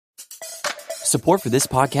Support for this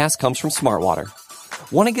podcast comes from Smartwater.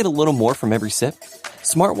 Want to get a little more from every sip?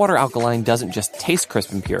 Smartwater Alkaline doesn't just taste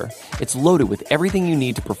crisp and pure. It's loaded with everything you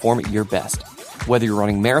need to perform at your best, whether you're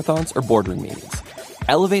running marathons or boardroom meetings.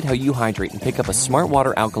 Elevate how you hydrate and pick up a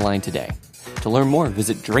Smartwater Alkaline today. To learn more,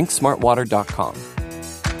 visit drinksmartwater.com.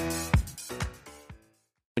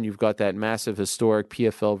 When you've got that massive historic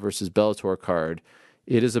PFL versus Bellator card,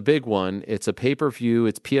 it is a big one. It's a pay-per-view.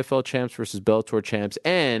 It's PFL champs versus Bellator champs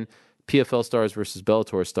and PFL stars versus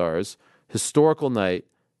Bellator stars. Historical night.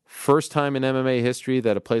 First time in MMA history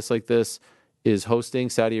that a place like this is hosting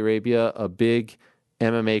Saudi Arabia a big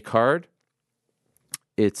MMA card.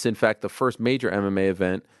 It's, in fact, the first major MMA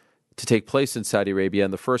event to take place in Saudi Arabia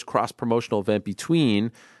and the first cross-promotional event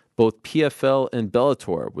between both PFL and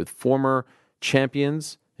Bellator, with former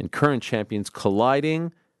champions and current champions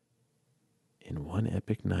colliding in one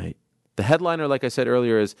epic night. The headliner, like I said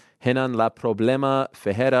earlier, is Renan La Problema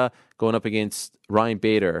Ferreira going up against Ryan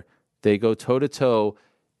Bader. They go toe-to-toe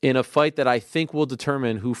in a fight that I think will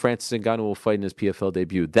determine who Francis Ngannou will fight in his PFL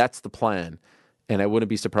debut. That's the plan. And I wouldn't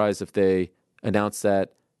be surprised if they announce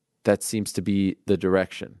that. That seems to be the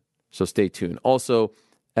direction. So stay tuned. Also,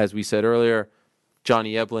 as we said earlier,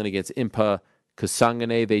 Johnny Eblen against Impa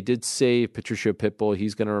Kasangane. They did save Patricio Pitbull.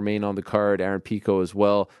 He's going to remain on the card. Aaron Pico as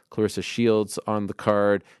well. Clarissa Shields on the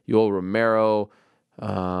card. Yoel Romero.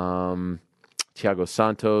 Thiago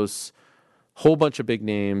Santos. Whole bunch of big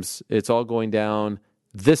names. It's all going down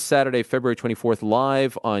this Saturday, February 24th,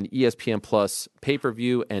 live on ESPN Plus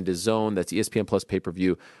pay-per-view and DAZN. That's ESPN Plus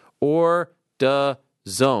pay-per-view or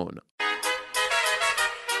DAZN.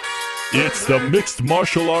 It's the Mixed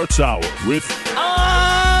Martial Arts Hour with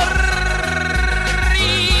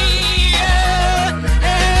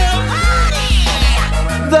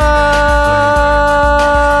The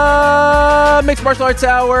Mixed Martial Arts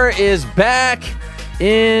Hour is back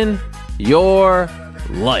in your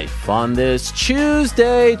life on this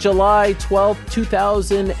Tuesday, July 12th,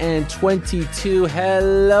 2022.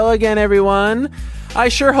 Hello again, everyone. I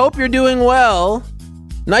sure hope you're doing well.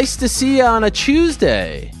 Nice to see you on a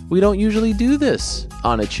Tuesday. We don't usually do this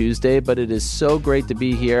on a Tuesday, but it is so great to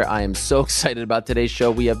be here. I am so excited about today's show.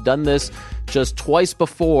 We have done this just twice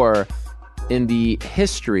before in the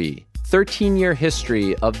history, 13-year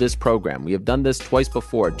history of this program. We have done this twice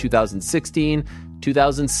before, 2016,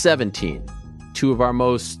 2017. Two of our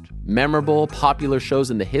most memorable, popular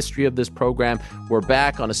shows in the history of this program. We're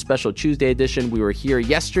back on a special Tuesday edition. We were here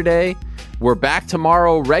yesterday. We're back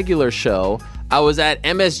tomorrow, regular show. I was at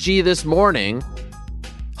MSG this morning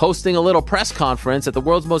hosting a little press conference at the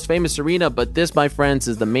world's most famous arena, but this, my friends,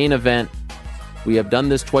 is the main event. We have done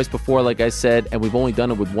this twice before, like I said, and we've only done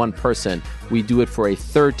it with one person. We do it for a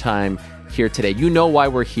third time here today. You know why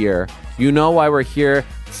we're here. You know why we're here.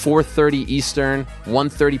 4:30 Eastern,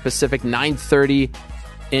 1:30 Pacific, 9:30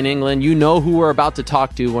 in England. You know who we're about to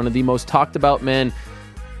talk to, one of the most talked about men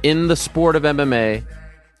in the sport of MMA,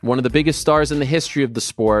 one of the biggest stars in the history of the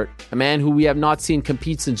sport, a man who we have not seen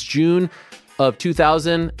compete since June of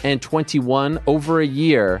 2021, over a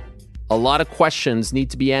year. A lot of questions need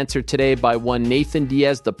to be answered today by one Nathan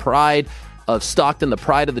Diaz, the pride of Stockton, the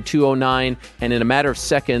pride of the 209. And in a matter of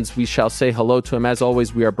seconds, we shall say hello to him. As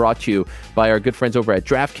always, we are brought to you by our good friends over at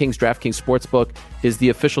DraftKings. DraftKings Sportsbook is the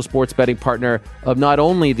official sports betting partner of not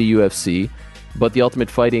only the UFC, but the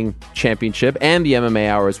Ultimate Fighting Championship and the MMA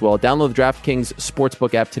Hour as well. Download the DraftKings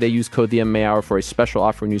Sportsbook app today. Use code the MMA Hour for a special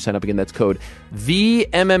offer when you sign up. Again, that's code the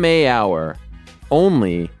MMA Hour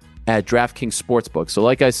only at DraftKings Sportsbook. So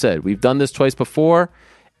like I said, we've done this twice before.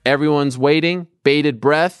 Everyone's waiting, bated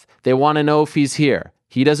breath. They want to know if he's here.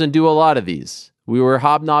 He doesn't do a lot of these. We were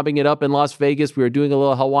hobnobbing it up in Las Vegas. We were doing a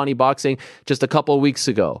little Helwani boxing just a couple of weeks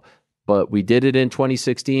ago. But we did it in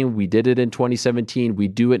 2016. We did it in 2017. We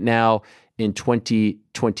do it now in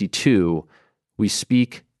 2022. We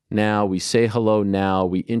speak now. We say hello now.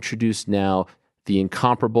 We introduce now the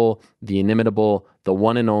incomparable, the inimitable, the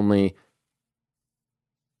one and only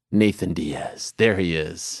Nathan Diaz. There he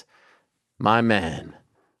is. My man.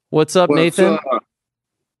 What's up, Nathan? Up?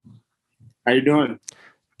 How you doing?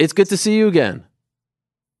 It's good to see you again.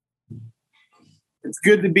 It's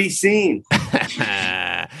good to be seen.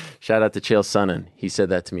 Shout out to Chael Sonnen. He said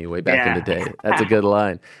that to me way back in the day. That's a good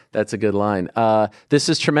line. That's a good line. This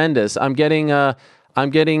is tremendous. I'm getting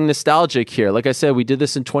nostalgic here. Like I said, we did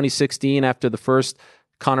this in 2016 after the first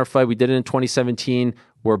Conor fight. We did it in 2017.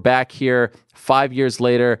 We're back here 5 years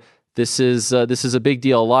later. This is a big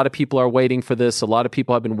deal. A lot of people are waiting for this. A lot of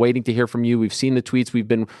people have been waiting to hear from you. We've seen the tweets. We've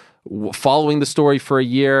been following the story for a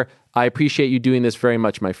year. I appreciate you doing this very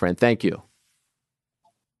much, my friend. Thank you.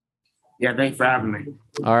 Yeah, thanks for having me.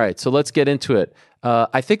 All right, so let's get into it.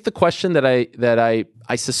 I think the question that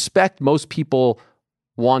I suspect most people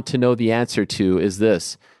want to know the answer to is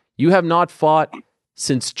this. You have not fought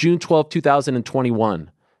since June 12,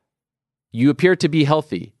 2021. You appear to be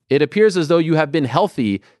healthy. It appears as though you have been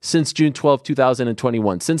healthy since June 12,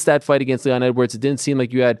 2021. Since that fight against Leon Edwards, it didn't seem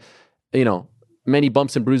like you had, many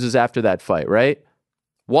bumps and bruises after that fight, right?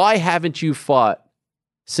 Why haven't you fought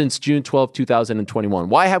since June 12, 2021?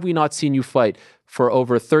 Why have we not seen you fight for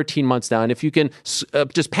over 13 months now? And if you can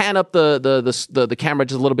just pan up the camera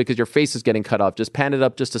just a little bit because your face is getting cut off. Just pan it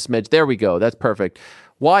up just a smidge. There we go. That's perfect.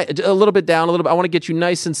 Why? A little bit down, a little bit. I want to get you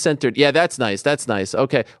nice and centered. Yeah, that's nice. That's nice.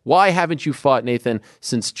 Okay. Why haven't you fought, Nathan,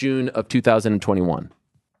 since June of 2021?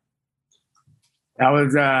 That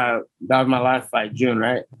was my last fight, June,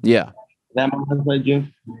 right? Yeah. Is that my last fight,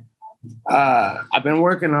 June? I've been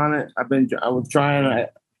working on it. I was trying. A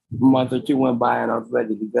month or two went by, and I was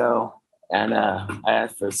ready to go. And I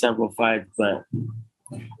asked for several fights, but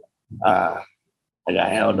I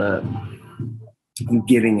got held up. I'm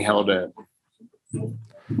getting held up.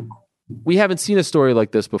 We haven't seen a story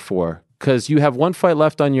like this before because you have one fight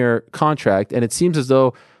left on your contract, and it seems as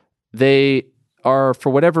though they are, for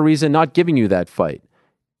whatever reason, not giving you that fight.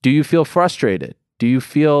 Do you feel frustrated? Do you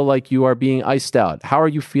feel like you are being iced out? How are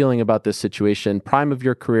you feeling about this situation? Prime of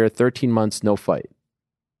your career, 13 months, no fight.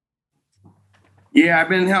 Yeah, I've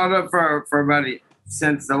been held up for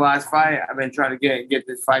since the last fight. I've been trying to get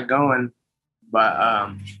this fight going,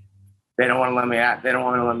 but they don't want to let me out. They don't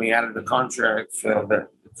want to let me out of the contract. So that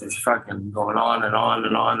it's just fucking going on and on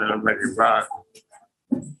and on, and I'm ready to rock.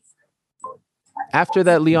 After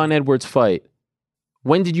that Leon Edwards fight,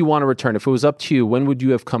 when did you want to return? If it was up to you, when would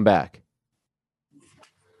you have come back?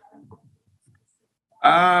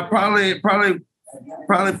 Probably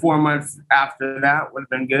 4 months after that would have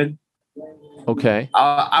been good. Okay.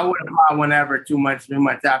 I would have fought whenever too much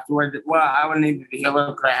afterwards. Well, I would need to heal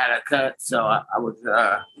up because I had a cut, so I was.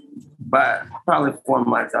 But probably 4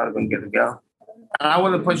 months, I would have been good to go. And I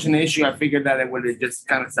wasn't pushing the issue. I figured that it would have just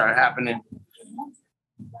kind of started happening.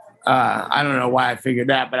 I don't know why I figured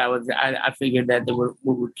that, but I figured that we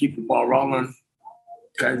would keep the ball rolling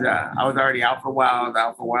because I was already out for a while.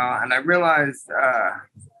 And I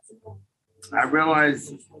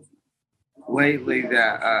realized lately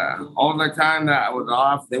that all the time that I was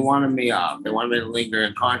off, they wanted me off. They wanted me to linger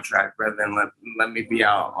in contract rather than let me be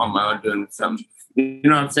out on my own doing something. You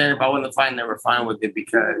know what I'm saying? If I wasn't fine, they were fine with it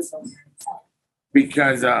because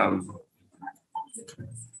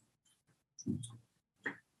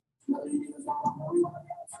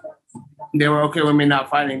they were okay with me not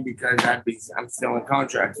fighting because I'm still in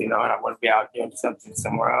contract, and I want to be out doing something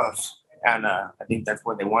somewhere else. And I think that's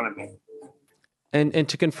where they wanted me. And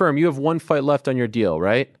to confirm, you have one fight left on your deal,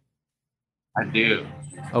 right? I do.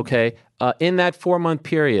 Okay. In that 4 month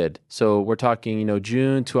period, so we're talking,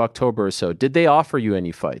 June to October or so, did they offer you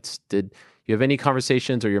any fights? Did you have any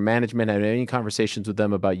conversations, or your management had any conversations with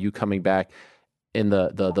them about you coming back in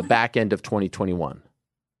the back end of 2021?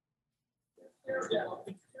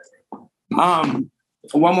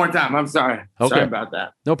 One more time. I'm sorry. Okay. Sorry about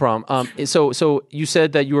that. No problem. So you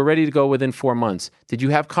said that you were ready to go within 4 months. Did you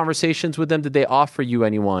have conversations with them? Did they offer you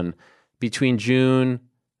anyone between June,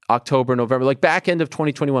 October, November, like back end of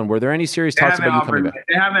 2021? Were there any serious talks about you coming back?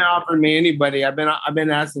 They haven't offered me anybody. I've been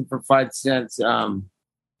asking for fights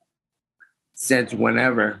since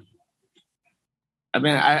whenever. I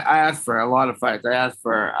asked for a lot of fights. I asked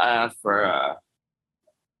for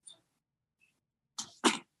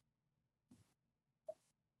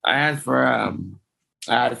who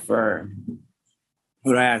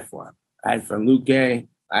did I ask for? I asked for Luke Gay.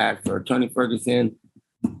 I asked for Tony Ferguson.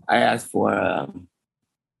 I asked for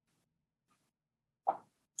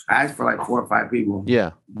like 4 or 5 people.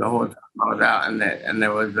 Yeah. The whole time I was out, and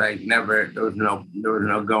there was like there was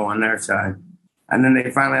no go on their side. And then they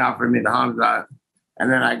finally offered me the Hamzat,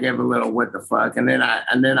 and then I gave a little what the fuck, and then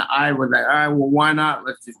I was like, all right, well, why not?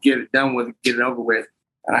 Let's just get it done with, get it over with.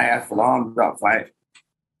 And I asked for the Hamzat fight.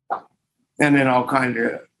 And then all kinds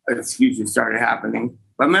of excuses started happening.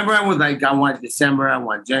 But remember, I was like, I want December, I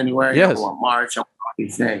want January, yes. I want March, I want all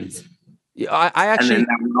these things.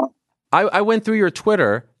 I went through your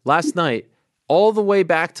Twitter last night all the way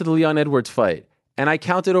back to the Leon Edwards fight, and I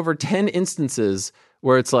counted over 10 instances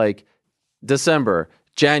where it's like December,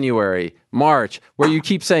 January, March, where you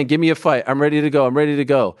keep saying, give me a fight, I'm ready to go.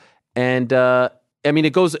 And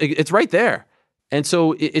it's right there. And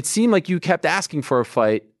so it seemed like you kept asking for a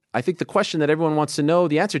fight. I think the question that everyone wants to know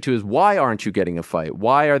the answer to is, why aren't you getting a fight?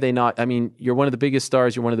 Why are they not? I mean, you're one of the biggest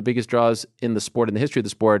stars. You're one of the biggest draws in the sport, in the history of the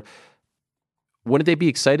sport. Wouldn't they be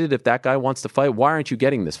excited if that guy wants to fight? Why aren't you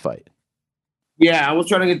getting this fight? Yeah, I was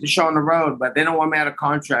trying to get the show on the road, but they don't want me out of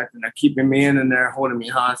contract, and they're keeping me in, and they're holding me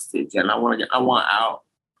hostage. And I want out.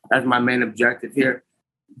 That's my main objective here.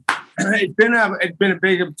 It's been a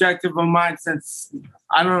big objective of mine since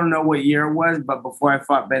I don't know what year it was, but before I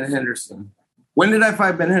fought Ben Henderson. When did I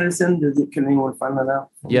fight Ben Henderson? Can anyone find that out?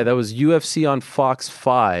 Yeah, that was UFC on Fox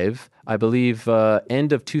 5, I believe,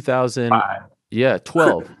 end of 2000. 5. Yeah,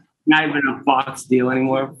 12. Not even a Fox deal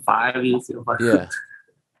anymore. 5 years. Yeah.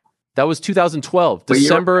 That was 2012,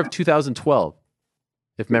 December of 2012,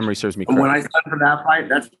 if memory serves me correct. When I signed for that fight,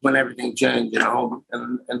 that's when everything changed, in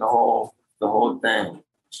the whole thing.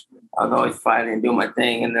 I was always fighting and doing my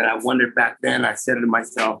thing, and then I wondered back then. I said to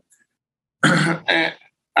myself,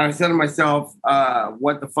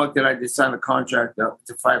 what the fuck did I just sign a contract up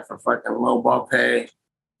to fight for fucking low ball pay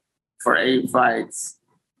for 8 fights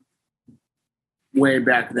way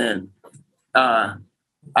back then? For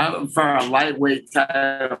a lightweight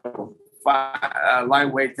title fight.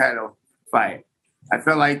 I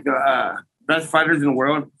feel like the best fighters in the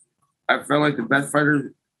world. I feel like the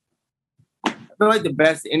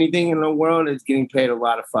best anything in the world is getting paid a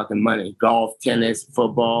lot of fucking money. Golf, tennis,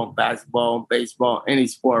 football, basketball, baseball, any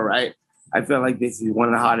sport, right? I feel like this is one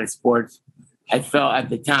of the hottest sports. I felt at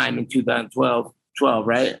the time in 2012,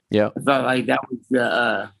 right? Yeah. I felt like that was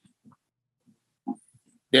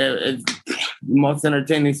it's the most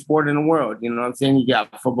entertaining sport in the world. You know what I'm saying? You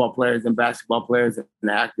got football players and basketball players and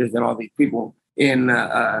actors and all these people in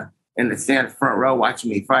the stands front row watching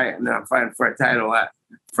me fight, and then I'm fighting for a title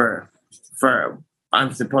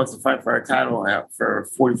I'm supposed to fight for a title for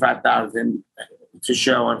 $45,000 to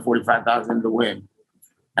show and $45,000 to win.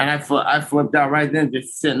 And I flipped out right then,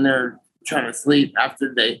 just sitting there trying to sleep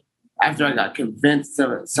after I got convinced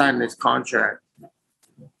to sign this contract.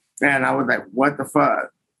 And I was like, what the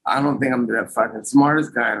fuck? I don't think I'm the fucking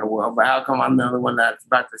smartest guy in the world, but how come I'm the only one that's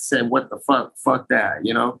about to say, what the fuck? Fuck that,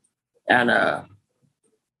 you know? And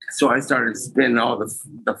so I started spitting all the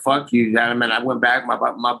fuck yous at him, and I went back.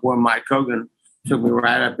 My boy Mike Hogan took me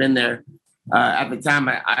right up in there. At the time,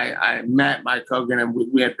 I met Mike Hogan, and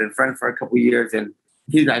we had been friends for a couple of years, and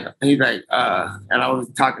he's like, and I was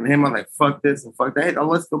talking to him. I'm like, fuck this and fuck that. Hey,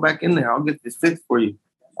 let's go back in there. I'll get this fixed for you.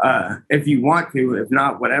 If you want to, if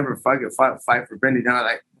not, whatever, fuck it, fight for Brendan. I was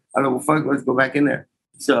like, well, fuck, let's go back in there.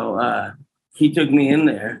 So he took me in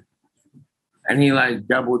there, and he like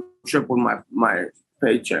doubled, tripled my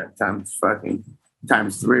paycheck times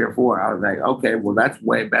 3 or 4. I was like, okay, well, that's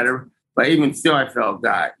way better. But even still, I felt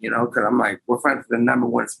that, you know, because I'm like, we're fighting for the number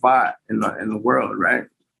 1 spot in the world, right?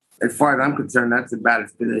 As far as I'm concerned, that's the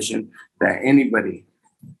baddest position that anybody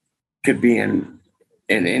could be in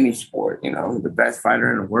any sport, you know, the best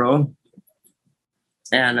fighter in the world.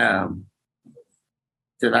 And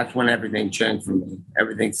so that's when everything changed for me.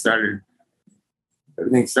 Everything started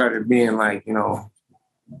being like, you know,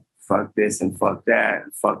 fuck this and fuck that,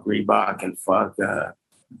 and fuck Reebok and fuck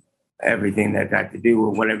everything that got to do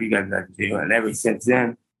with whatever you guys got to do. And ever since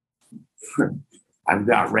then, I've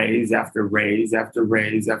got raise after raise after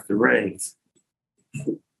raise after raise.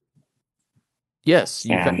 Yes,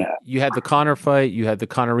 you had the Conor fight, you had the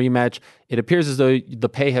Conor rematch. It appears as though the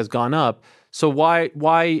pay has gone up. So why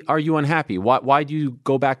are you unhappy? Why do you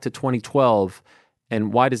go back to 2012,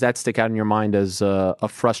 and why does that stick out in your mind as a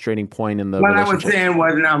frustrating point in the relationship? What I was saying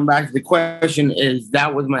was, now I'm back to the question, is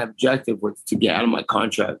that was my objective, was to get out of my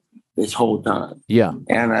contract this whole time. Yeah.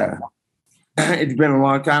 And it's been a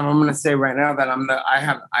long time. I'm going to say right now that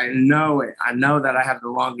I know that I have the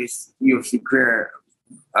longest UFC career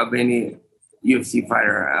of any UFC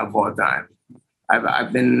fighter of all time.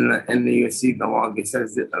 I've been in the UFC the longest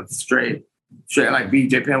as straight like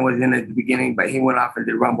BJ Penn was in at the beginning, but he went off and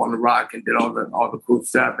did Rumble on the Rock and did all the cool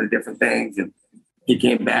stuff and different things, and he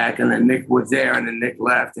came back, and then Nick was there, and then Nick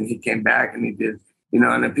left, and he came back, and he did, you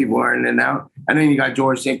know, and then people are in and out, and then you got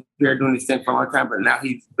George St. Pierre doing this thing for a long time, but now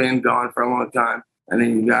he's been gone for a long time, and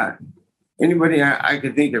then you got anybody I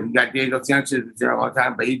could think of. You got Diego Sanchez was there a long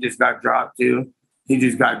time, but he just got dropped too. He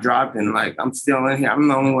just got dropped, and like, I'm still in here. I'm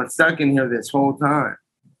the only one stuck in here this whole time,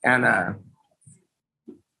 and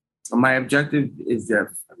my objective is to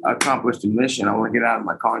accomplish the mission. I want to get out of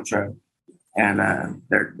my contract, and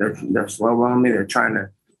they're slow rolling me. They're trying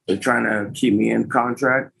to keep me in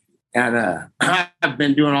contract, and I've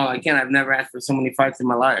been doing all I can. I've never asked for so many fights in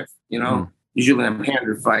my life. You know, usually I'm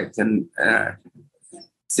handed fights, and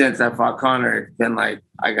since I fought Conor, it's been like,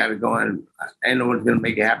 I got to go and ain't no one's gonna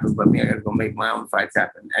make it happen but me. I got to go make my own fights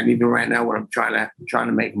happen. And even right now, when I'm trying to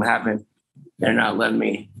make them happen, they're not letting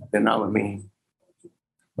me.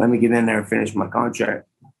 Let me get in there and finish my contract.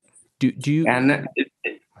 Do you? And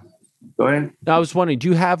go ahead. I was wondering, do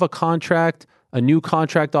you have a contract a new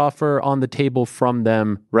contract offer on the table from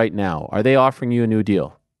them right now? Are they offering you a new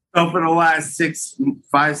deal? So for the last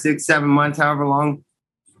 5, 6, 7 months, however long,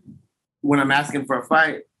 when I'm asking for a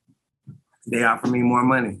fight, they offer me more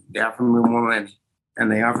money. They offer me more money.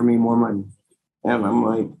 And they offer me more money. And I'm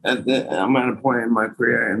like, I'm at a point in my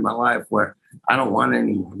career, in my life, where I don't want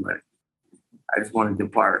any more money. I just want to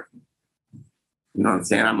depart. You know what I'm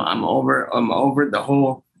saying? I'm over the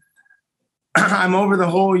whole I'm over the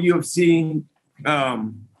whole UFC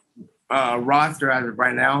roster as of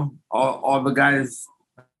right now. All the guys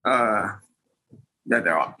that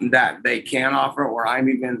they can offer, or I'm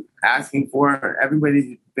even asking for.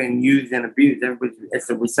 Everybody's been used and abused. It's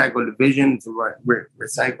a recycled division. It's a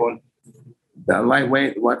recycled, the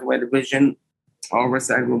lightweight, the welterweight division, all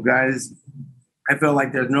recycled guys. I feel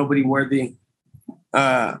like there's nobody worthy.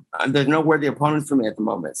 There's no worthy opponents for me at the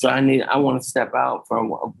moment. So I want to step out for a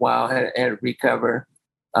while and recover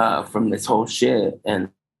from this whole shit. And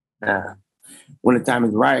when the time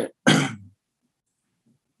is right,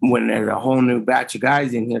 when there's a whole new batch of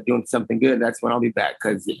guys in here doing something good, that's when I'll be back.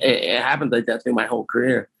 Because it happened like that through my whole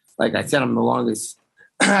career. Like I said, I'm the longest.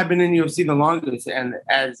 I've been in UFC the longest. And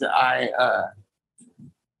as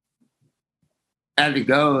it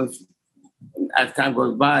goes, as time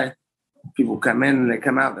goes by, people come in and they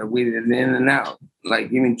come out. They're weeded in and out.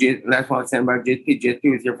 Like even that's what I'm saying about GSP.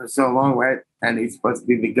 GSP was here for so long, right? And he's supposed to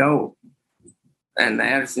be the GOAT. And the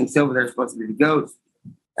Anderson Silva, they're supposed to be the GOATs.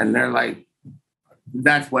 And they're like,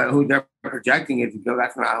 that's who they're projecting it to go.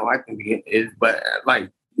 That's not how I think it is. But like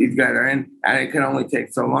these guys are in, and it can only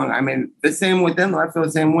take so long. I mean, the same with them. I feel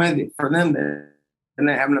the same way for them. And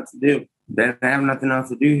they have nothing to do. They have nothing else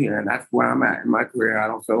to do here, and that's where I'm at in my career. I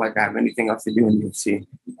don't feel like I have anything else to do in UFC.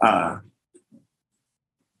 I'm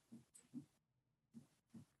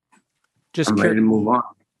ready to move on.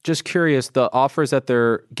 Just curious, the offers that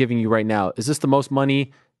they're giving you right now, is this the most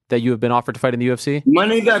money that you have been offered to fight in the UFC?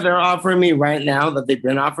 Money that they're offering me right now, that they've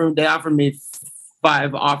been offering, they offered me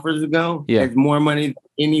 5 offers ago. Yeah. It's more money than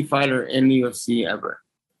any fighter in the UFC ever.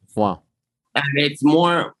 Wow. And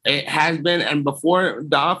it has been, and before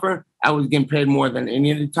the offer, I was getting paid more than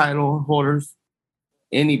any of the title holders,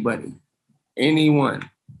 anybody, anyone.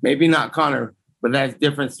 Maybe not Conor, but that's a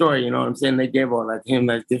different story. You know what I'm saying? They gave all that to him.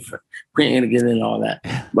 That's different. We ain't gonna get into all that.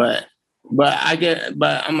 But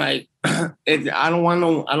I'm like, I don't want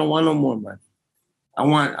no more money. I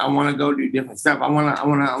want to go do different stuff. I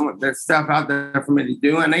want there's stuff out there for me to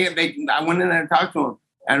do. And I went in there and talked to them.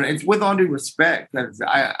 And it's with all due respect, because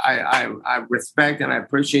I respect and I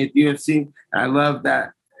appreciate the UFC. And I love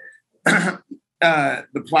that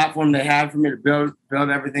the platform they have for me to build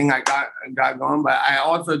everything I got going. But I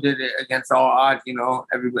also did it against all odds. You know,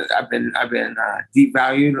 everybody. I've been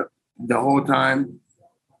devalued the whole time.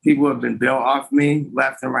 People have been built off me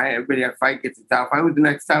left and right. Everybody I fight gets a title fight. With the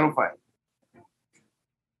next title fight?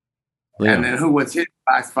 Yeah. And then who was his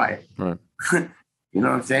last fight? Right. You know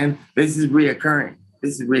what I'm saying? This is reoccurring.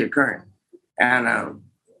 And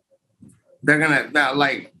they're gonna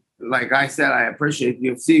like I said, I appreciate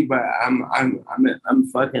UFC, but I'm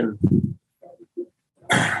fucking.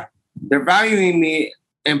 They're valuing me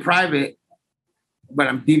in private, but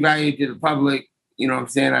I'm devalued to the public. You know what I'm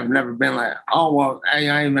saying? I've never been like, oh well. I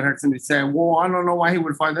even heard somebody say, well, I don't know why he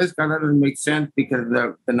would fight this guy. That doesn't make sense because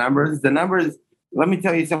the numbers. The numbers. Let me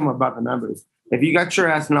tell you something about the numbers. If you got your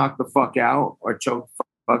ass knocked the fuck out or choked the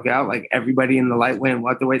fuck out, like everybody in the lightweight and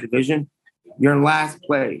welterweight division, you're in last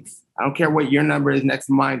place. I don't care what your number is next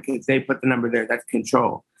to mine because they put the number there. That's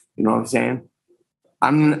control. You know what I'm saying?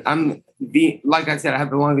 I'm like I said, I have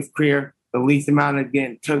the longest career, the least amount of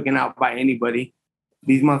getting taken out by anybody.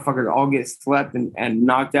 These motherfuckers all get slept and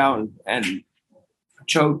knocked out and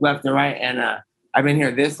choked left and right. And I've been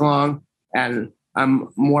here this long, and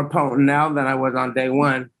I'm more potent now than I was on day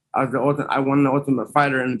one. I won the Ultimate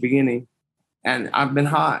Fighter in the beginning, and I've been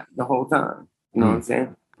hot the whole time. You know what I'm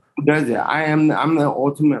saying? Who does it? I'm the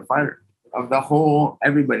Ultimate Fighter of the whole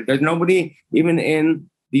everybody. There's nobody even in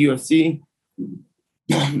the UFC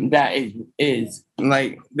that is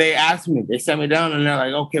like, they asked me, they sat me down and they're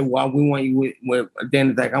like, okay, well, we want you with then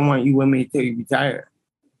it's like, I want you with me till you retire.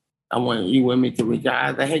 I want you with me to retire.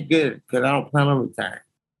 I was like, hey, good, because I don't plan on retiring.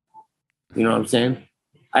 You know what I'm saying?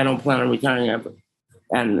 I don't plan on retiring ever.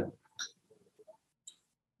 And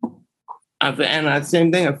the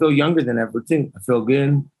same thing, I feel younger than ever too. I feel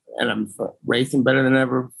good, and I'm racing better than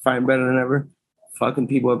ever, fighting better than ever, fucking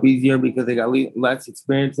people up easier because they got less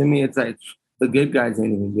experience than me. It's like the good guys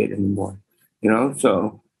ain't even good anymore, you know?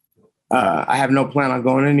 So I have no plan on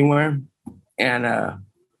going anywhere. And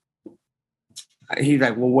he's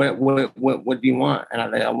like, well, what do you want? And I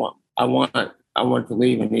was like, I want I wanted to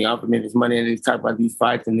leave, and he offered me this money, and he talked about these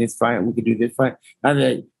fights and this fight, and we could do this fight. I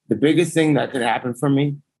said, the biggest thing that could happen for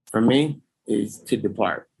me, is to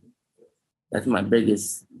depart. That's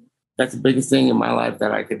the biggest thing in my life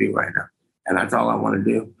that I could do right now. And that's all I want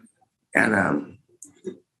to do. And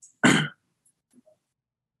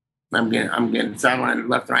I'm getting sidelined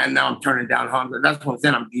left and right. And now I'm turning down Hamza. That's what I'm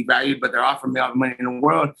saying. I'm devalued, but they're offering me all the money in the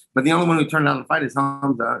world. But the only one who turned down the fight is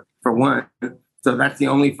Hamza, for one. So that's the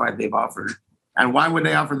only fight they've offered. And why would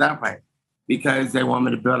they offer that fight? Because they want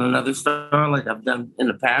me to build another star like I've done in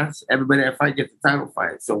the past. Everybody that fight gets a title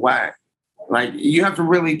fight. So why? Like, you have to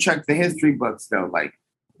really check the history books, though. Like,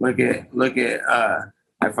 look at.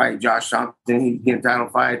 I fight Josh Thompson, he's getting title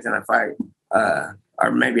fights, and I fight,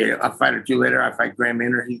 or maybe a fight or two later, I fight Graham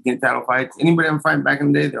Maynard, he's getting title fights. Anybody I'm fighting back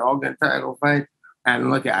in the day, they're all getting title fights.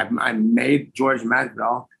 And look at, I made George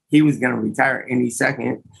Masvidal. He was going to retire any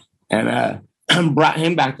second, and brought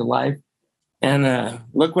him back to life. And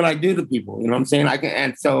look what I do to people. You know what I'm saying?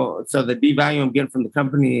 And so the devalue I'm getting from the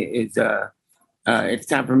company is, it's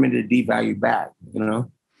time for me to devalue back. You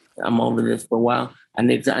know, I'm over this for a while. I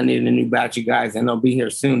need a new batch of guys, and they'll be here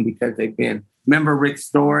soon because they've been. Remember Rick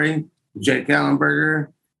Story, Jake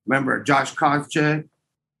Ellenberger. Remember Josh Koscheck.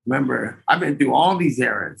 Remember, I've been through all these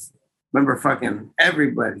eras. Remember fucking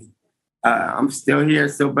everybody. I'm still here,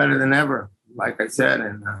 still better than ever. Like I said,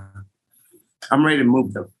 and I'm ready to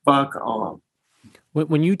move the fuck on.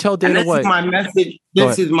 When you tell Dana White,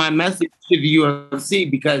 this is my message to the UFC,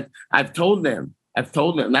 because I've told them. That's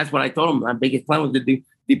what I told them. My biggest plan was to do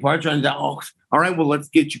departure, and they're, oh, all right, well, let's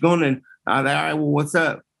get you going. And they're, all right, well, what's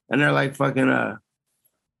up? And they're like, fucking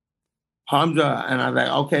Hamza. And I was like,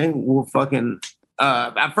 okay, we'll fucking.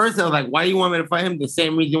 At first, I was like, why do you want me to fight him? The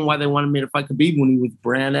same reason why they wanted me to fight Khabib when he was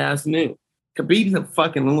brand ass new. Khabib's a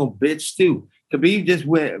fucking little bitch too. Khabib just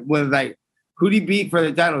was like, who'd he beat for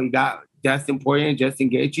the title? He got Dustin Poirier and Justin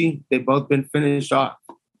Gaethje. They both been finished off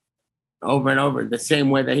over and over the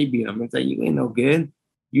same way that he beat him. It's like, you ain't no good.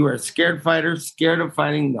 You were a scared fighter, scared of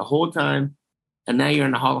fighting the whole time, and now you're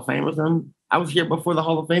in the Hall of Fame or something. I was here before the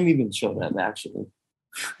Hall of Fame even showed up, actually.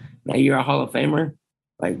 Now you're a Hall of Famer?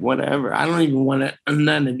 Like, whatever. I don't even want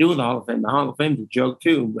nothing to do with the Hall of Fame. The Hall of Fame's a joke,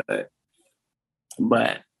 too,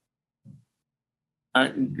 but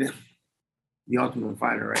the Ultimate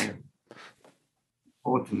Fighter right here.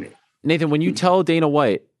 Ultimate. Nathan, when you tell Dana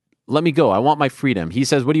White, let me go, I want my freedom, he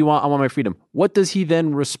says, what do you want? I want my freedom. What does he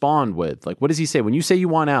then respond with? Like, what does he say when you say you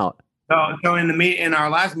want out? So in our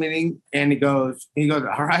last meeting, and he goes,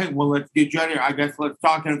 all right, well, let's get you out of here. I guess let's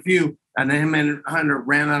talk in a few. And then him and Hunter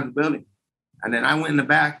ran out of the building. And then I went in the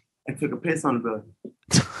back and took a piss on the building.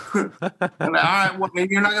 I'm like, all right, well,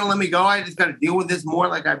 maybe you're not going to let me go. I just got to deal with this more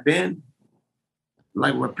like I've been.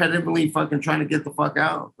 Like, repetitively fucking trying to get the fuck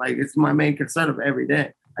out. Like, it's my main concern of every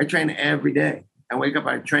day. I train every day. I wake up,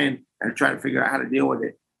 I train, and I try to figure out how to deal with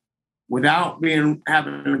it without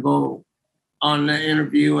having to go on the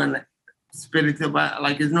interview and spit it to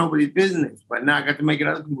like it's nobody's business. But now I got to make it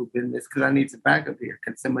other people's business because I need some backup here.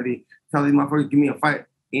 Can somebody tell these motherfuckers, give me a fight?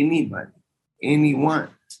 Anybody. Anyone.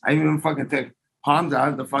 I even fucking took Hamza out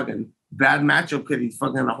of the fucking bad matchup because he's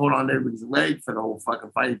fucking gonna hold on to everybody's leg for the whole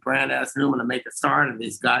fucking fight. He's brand ass new, to make a star out of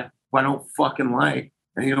this guy who I don't fucking like,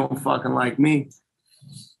 and he don't fucking like me.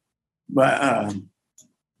 But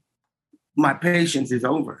my patience is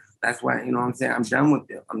over. That's why, you know what I'm saying? I'm done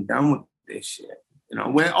with it. I'm done with this shit. You know,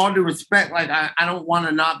 with all due respect, like I don't want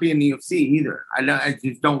to not be in the UFC either. I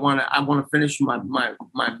just don't want to. I want to finish my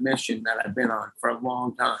mission that I've been on for a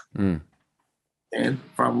long time. And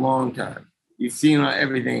for a long time, you've seen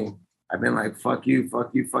everything. I've been like, fuck you,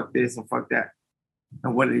 fuck this, and fuck that.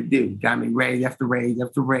 And what did it do? Got me raise after raise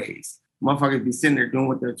after raise. Motherfuckers be sitting there doing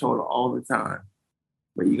what they're told all the time.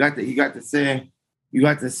 But you got to say what you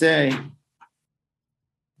got to say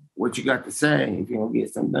if you don't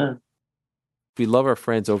get something done. We love our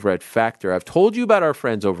friends over at Factor. I've told you about our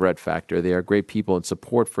friends over at Factor. They are great people, and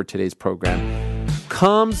support for today's program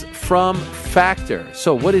comes from Factor.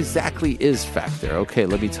 So what exactly is Factor? Okay,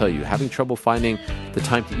 let me tell you. Having trouble finding the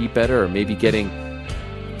time to eat better, or maybe getting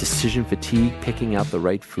decision fatigue, picking out the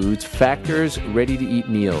right foods? Factor's ready-to-eat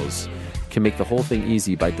meals can make the whole thing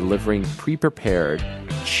easy by delivering pre-prepared,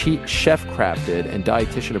 chef-crafted, and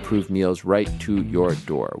dietitian-approved meals right to your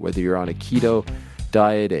door. Whether you're on a keto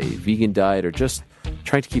diet, a vegan diet, or just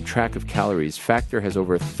trying to keep track of calories, Factor has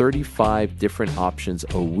over 35 different options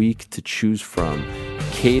a week to choose from,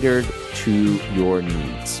 catered to your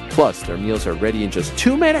needs. Plus, their meals are ready in just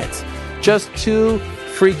 2 minutes. Just 2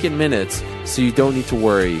 freaking minutes, so you don't need to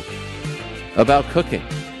worry about cooking.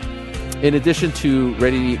 In addition to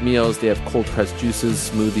ready-to-eat meals, they have cold-pressed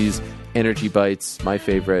juices, smoothies, energy bites, my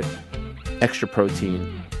favorite, extra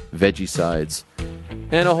protein, veggie sides,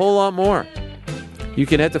 and a whole lot more. You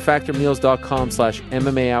can head to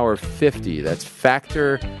factormeals.com/MMA Hour 50. That's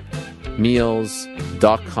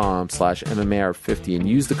factormeals.com/MMA Hour 50 and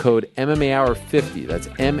use the code MMA Hour 50. That's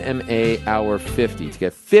MMA Hour 50 to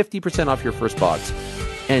get 50% off your first box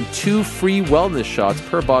and 2 free wellness shots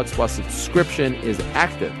per box while subscription is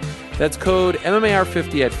active. That's code MMA Hour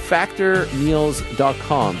 50 at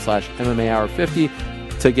factormeals.com/MMA Hour 50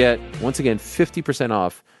 to get, once again, 50%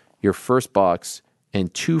 off your first box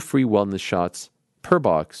and 2 free wellness shots per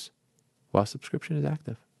box while subscription is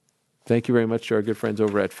active. Thank you very much to our good friends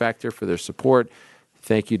over at Factor for their support.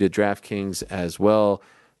 Thank you to DraftKings as well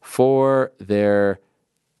for their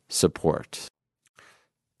support.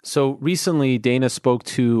 So recently, Dana spoke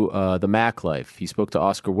to the Mac Life. He spoke to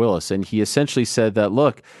Oscar Willis, and he essentially said that,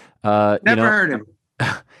 look, Never heard him.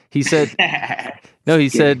 He said, no, he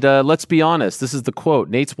said, let's be honest. This is the quote.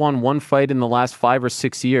 Nate's won one fight in the last 5 or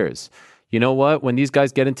 6 years. You know what? When these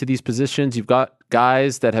guys get into these positions, you've got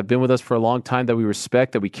guys that have been with us for a long time that we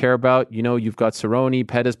respect, that we care about. You know, you've got Cerrone,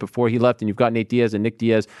 Pettis before he left, and you've got Nate Diaz and Nick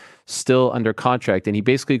Diaz still under contract. And he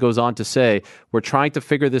basically goes on to say, we're trying to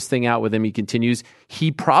figure this thing out with him. He continues,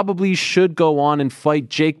 he probably should go on and fight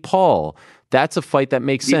Jake Paul. That's a fight that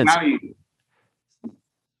makes sense.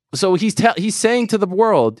 So he's saying to the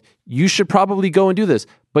world, you should probably go and do this.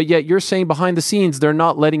 But yet you're saying behind the scenes, they're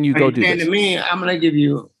not letting you go do this. To me, I'm going to give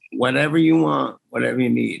you whatever you want, whatever you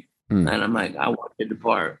need. And I'm like, I want to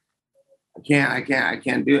depart. I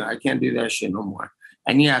can't do that shit no more.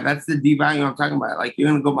 And yeah, that's the devalue I'm talking about. Like, you're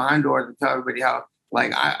going to go behind doors and tell everybody how,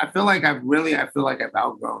 like, I feel like I've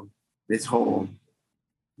outgrown this whole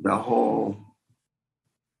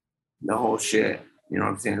shit. You know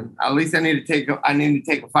what I'm saying? At least I need to take a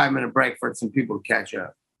 5-minute break for some people to catch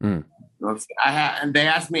up. You know what I'm saying? And they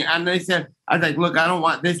asked me, and they said, I was like, look, I don't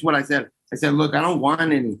want this. Is what I said. I said, look, I don't want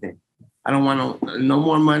anything. I don't want no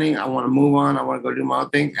more money. I want to move on. I want to go do my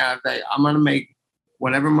own thing. And I was like, I'm going to make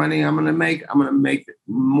whatever money I'm going to make. I'm going to make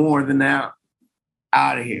more than that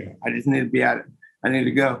out of here. I just need to be out. I need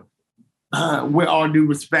to go. With all due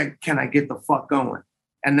respect, can I get the fuck going?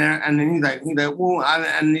 And then he's like, well,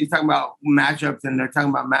 and he's talking about matchups, and they're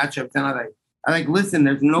talking about matchups, and I'm like, listen,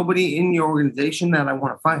 there's nobody in your organization that I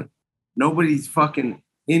want to fight. Nobody's fucking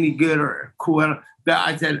any good or cool.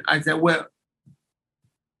 I said, well,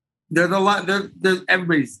 there's a lot. There's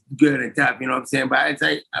everybody's good and tough, you know what I'm saying? But I'd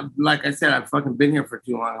say, like I said, I've fucking been here for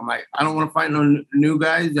too long. I'm like, I don't want to fight no new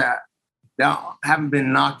guys that haven't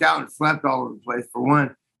been knocked out and slept all over the place, for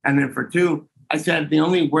one. And then for two, I said the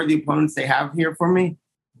only worthy opponents they have here for me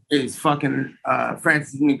is fucking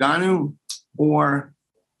Francis Ngannou or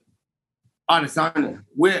Adesanya.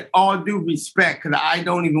 With all due respect, because I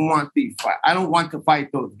don't even want these fight. I don't want to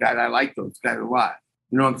fight those guys. I like those guys a lot.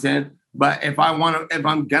 You know what I'm saying? But if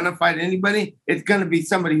I'm gonna fight anybody, it's gonna be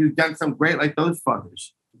somebody who's done some great, like those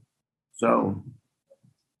fuckers. So,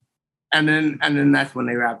 and then that's when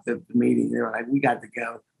they wrapped up the meeting. They were like, "We got to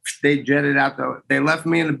go." They jetted out. They left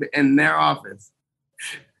me in their office.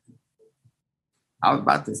 I was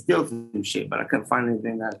about to steal some shit, but I couldn't find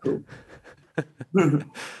anything that cool. You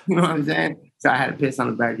know what I'm saying? So I had to piss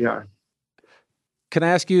on the backyard. Can I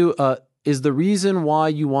ask you, is the reason why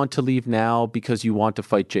you want to leave now because you want to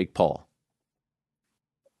fight Jake Paul?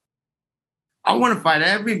 I want to fight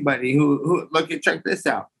everybody who check this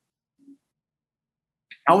out.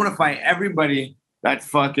 I want to fight everybody that's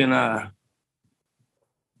fucking, I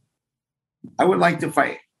would like to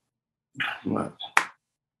fight, well,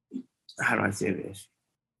 how do I say this?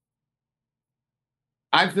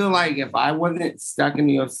 I feel like if I wasn't stuck in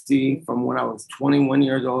the UFC from when I was 21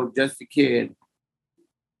 years old, just a kid,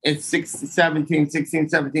 at 16,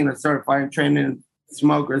 17, I started fighting, training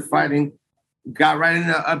smokers, fighting, got right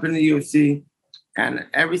up in the UFC. And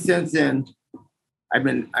ever since then, I've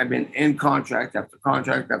been in contract after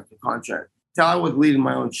contract after contract. Till I was leading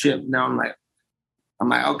my own ship. Now I'm like,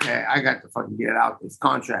 okay, I got to fucking get out this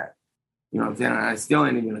contract. You know what I'm saying? And I still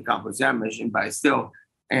ain't even accomplished that mission, but I still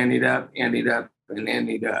ended up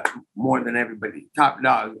more than everybody. Top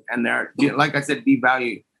dog. And they're, like I said,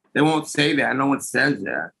 devalued. They won't say that. No one says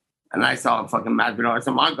that. And I saw a fucking Masvidal.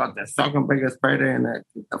 So I got the second biggest predator and that,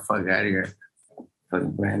 get the fuck out of here.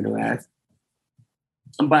 Fucking brand new ass.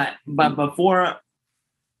 But before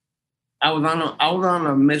I was on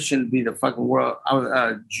a mission to be the fucking world. I was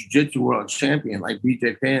a jiu-jitsu world champion, like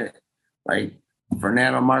BJ Penn, like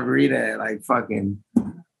Fernando Margarita, like fucking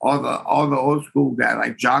all the old school guys,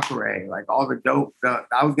 like Jacare, like all the dope.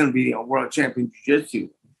 I was gonna be a world champion jiu-jitsu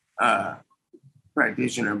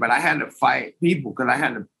practitioner, but I had to fight people because I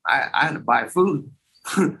had to buy food.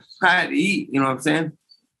 I had to eat. You know what I'm saying?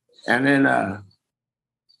 And then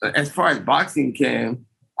as far as boxing came,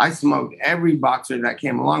 I smoked every boxer that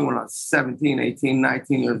came along when I was 17, 18,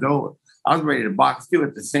 19 years old. I was ready to box too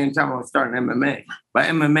at the same time I was starting MMA. But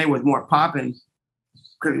MMA was more popping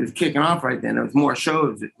because it was kicking off right then. There was more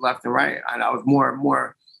shows left and right. And I was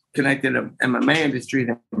more connected to MMA industry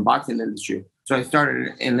than the boxing industry. So I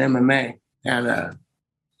started in MMA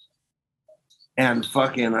and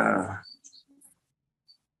fucking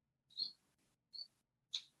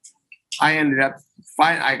I ended up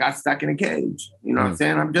fighting. I got stuck in a cage. You know what I'm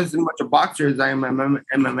saying? I'm just as much a boxer as I am an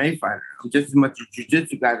MMA fighter. I'm just as much a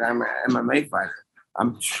jiu-jitsu guy as I'm an MMA fighter.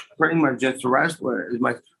 I'm pretty much just a wrestler as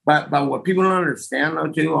much. But what people don't understand,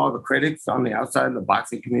 though, too, all the critics on the outside of the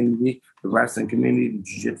boxing community, the wrestling community, the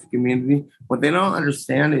jiu-jitsu community, what they don't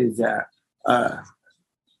understand is that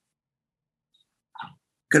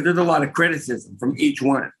because there's a lot of criticism from each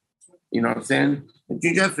one. You know what I'm saying?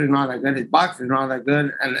 Jiu-jitsu is not that good. His boxing is not that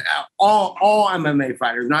good. And all MMA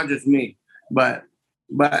fighters, not just me. But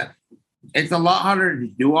it's a lot harder to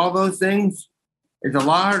do all those things. It's a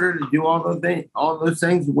lot harder to do all those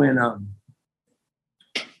things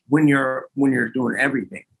when you're doing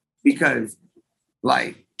everything. Because,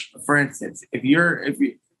 like, for instance, if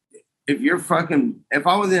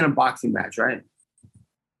I was in a boxing match, right,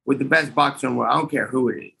 with the best boxer in the world, I don't care who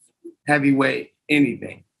it is, heavyweight,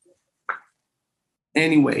 anything.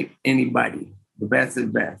 Any weight, anybody. The best is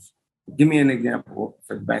best. Give me an example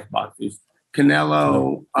for the best boxers.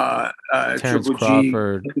 Canelo, Terrence Triple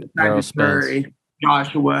Crawford, G, Errol Spence,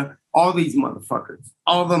 Joshua, all these motherfuckers.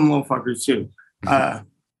 All them motherfuckers too.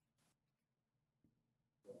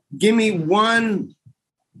 Give me one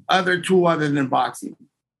other tool other than boxing.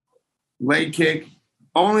 Leg kick,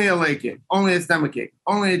 only a leg kick, only a stomach kick,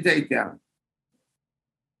 only a takedown.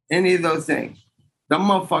 Any of those things. Them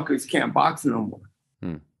motherfuckers can't box no more.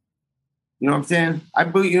 You know what I'm saying? I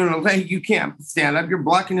boot you in the leg, you can't stand up. You're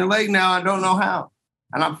blocking your leg now. I don't know how.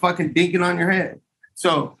 And I'm fucking dinking on your head.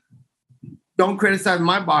 So don't criticize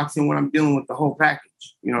my boxing when I'm dealing with the whole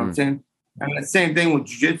package. You know what I'm saying? And the same thing with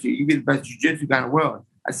jiu-jitsu. You be the best jiu-jitsu guy in the world.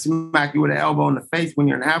 I smack you with an elbow in the face when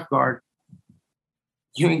you're in half guard.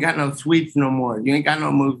 You ain't got no sweeps no more. You ain't got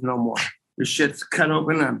no moves no more. Your shit's cut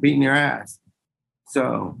open and I'm beating your ass.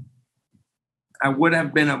 So I would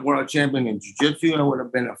have been a world champion in jiu-jitsu. I would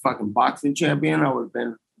have been a fucking boxing champion. I would have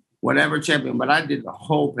been whatever champion, but I did the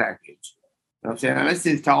whole package. You know what I'm saying? And this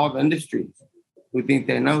is to all the industries who think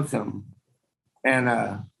they know something. And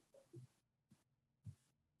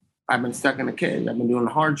I've been stuck in a cage. I've been doing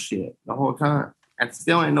hard shit the whole time. And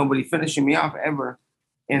still ain't nobody finishing me off ever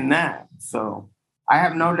in that. So I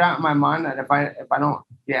have no doubt in my mind that if I don't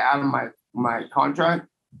get out of my contract,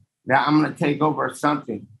 that I'm going to take over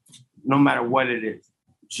something. No matter what it is.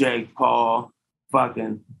 Jake Paul,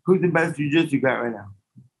 fucking, who's the best jiu-jitsu guy right now?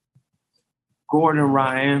 Gordon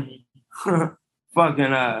Ryan,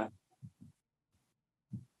 fucking,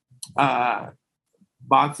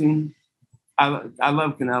 boxing. I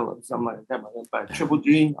love Canelo, something like that. But Triple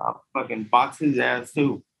G, I'll fucking box his ass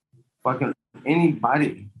too. Fucking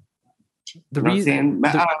anybody. You know what I'm saying?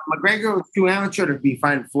 McGregor was too amateur to be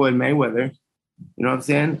fighting Floyd Mayweather. You know what I'm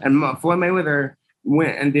saying? And Floyd Mayweather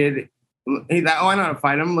went and did. He's like, I know how to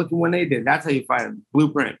fight him. Look at when they did. That's how you fight him.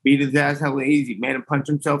 Blueprint. Beat his ass hella easy. Made him punch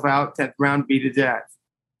himself out. 10th round, beat his ass.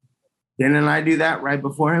 Didn't I do that right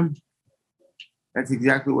before him? That's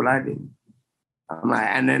exactly what I did. I'm like,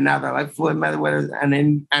 and then now they're like Floyd Mayweather, and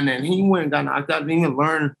then he went and got knocked out, didn't even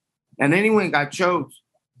learn, and then he went and got choked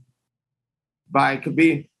by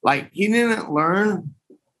Khabib. Like he didn't learn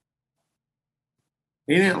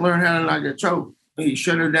how to not get choked. He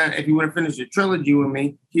should have done. If he would have finished the trilogy with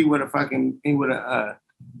me, he would have learned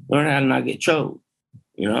how to not get choked.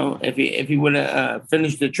 You know, if he would have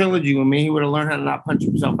finished the trilogy with me, he would have learned how to not punch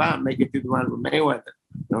himself out and make it through the round with Mayweather.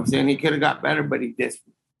 You know what I'm saying? He could have got better, but he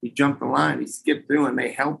jumped the line. He skipped through, and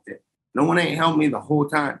they helped it. No one ain't helped me the whole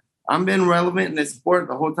time. I've been relevant in this sport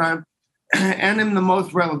the whole time, and I'm the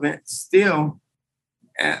most relevant still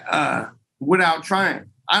without trying.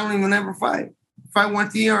 I don't even ever fight. Fight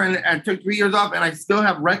once a year, and I took 3 years off, and I still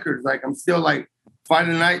have records. Like I'm still like fight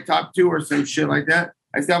a night, top 2 or some shit like that.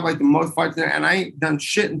 I still have like the most fights, and I ain't done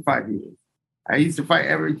shit in 5 years. I used to fight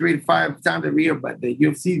every 3 to 5 times every year, but the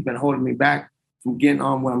UFC's been holding me back from getting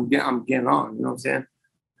on when I'm getting on. You know what I'm saying?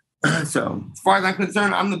 So as far as I'm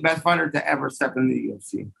concerned, I'm the best fighter to ever step into the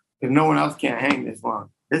UFC because no one else can't hang this long.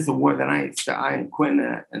 This is a war that I ain't quitting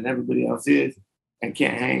at, and everybody else is and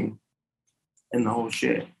can't hang in the whole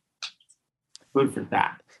shit. Good for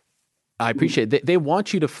that. I appreciate it. They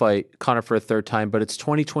want you to fight Conor for a third time, but it's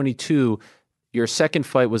 2022. your second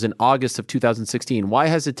fight was in August of 2016. Why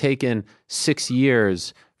has it taken 6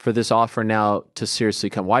 years for this offer now to seriously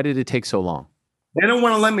come? Why did it take so long? They don't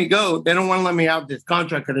want to let me go. They don't want to let me out this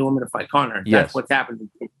contract because they want me to fight Conor. Yes. That's what's happening.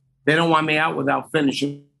 They don't want me out without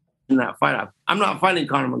finishing that fight. I'm not fighting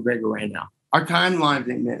Conor McGregor right now. Our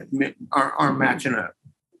timelines aren't matching up.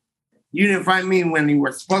 You didn't fight me when you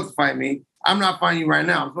were supposed to fight me. I'm not fighting you right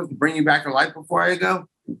now. I'm supposed to bring you back to life before I go.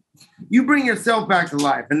 You bring yourself back to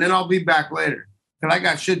life, and then I'll be back later because I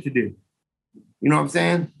got shit to do. You know what I'm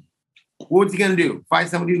saying? What's he going to do? Fight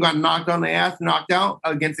somebody who got knocked on the ass, knocked out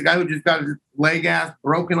against a guy who just got his leg ass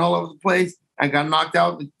broken all over the place and got knocked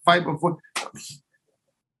out the fight before?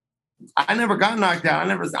 I never got knocked out.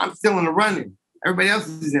 I'm still in the running. Everybody else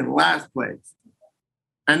is in last place.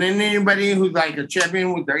 And then anybody who's like a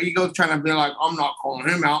champion with their ego trying to be like, I'm not calling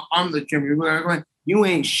him out. I'm the champion. Like, you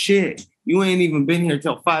ain't shit. You ain't even been here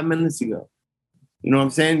till 5 minutes ago. You know what I'm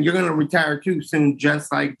saying? You're going to retire too soon,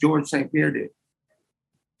 just like George St. Pierre did.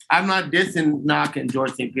 I'm not knocking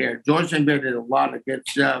George St. Pierre. George St. Pierre did a lot of good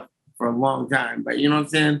stuff for a long time. But you know what I'm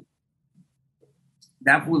saying?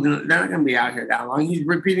 That fool's they're not going to be out here that long. He's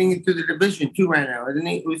repeating it to the division too right now, isn't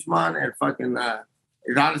he? Usman and fucking,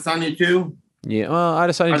 is Adesanya too? Yeah, well,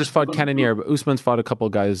 Adesanya just fought Cannonier, but Usman's fought a couple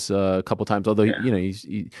of guys a couple times. Although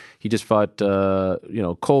he just fought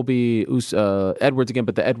Colby, Edwards again,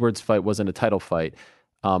 but the Edwards fight wasn't a title fight.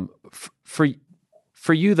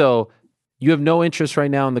 For you though, you have no interest right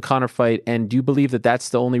now in the Conor fight, and do you believe that that's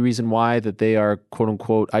the only reason why that they are quote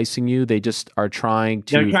unquote icing you? They just are trying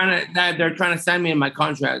to. They're trying to sign me in my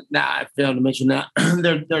contract. I failed to mention that.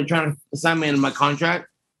 they're trying to sign me in my contract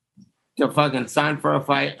to fucking sign for a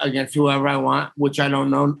fight against whoever I want, which I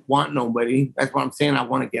don't want nobody. That's what I'm saying. I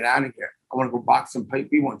want to get out of here. I want to go box some people.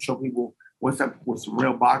 I want to show people what's up with some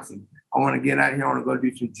real boxing. I want to get out of here. I want to go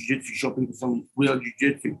do some jiu-jitsu, show people some real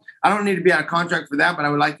jiu-jitsu. I don't need to be out of contract for that, but I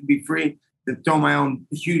would like to be free to throw my own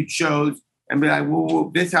huge shows and be like,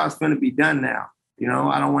 well, this is how it's going to be done now. You know,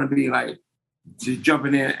 I don't want to be like just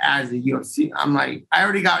jumping in as a UFC. I'm like, I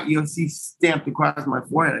already got UFC stamped across my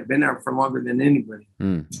forehead. I've been there for longer than anybody.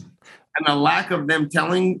 And the lack of them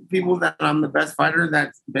telling people that I'm the best fighter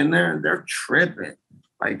that's been there, they're tripping.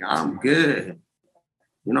 Like, I'm good.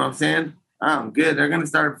 You know what I'm saying? I'm good. They're going to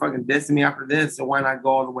start fucking dissing me after this, so why not go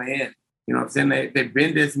all the way in? You know what I'm saying? They've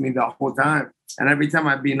been dissing me the whole time. And every time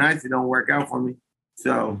I be nice, it don't work out for me.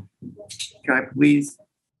 So can I please,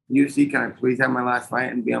 UFC, can I please have my last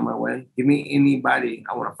fight and be on my way? Give me anybody.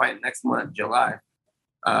 I want to fight next month, July,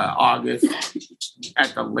 August,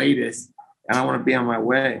 at the latest. And I want to be on my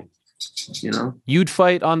way, you know? You'd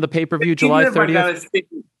fight on the pay-per-view July 30th?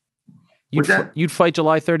 You'd fight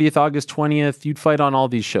July 30th, August 20th. You'd fight on all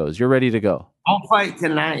these shows. You're ready to go. I'll fight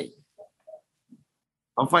tonight.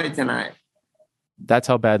 That's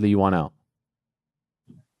how badly you want out.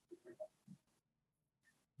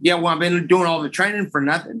 Yeah, well, I've been doing all the training for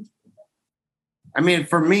nothing. I mean,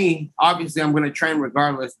 for me, obviously, I'm going to train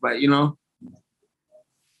regardless. But you know,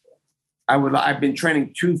 I've been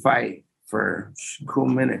training to fight for a cool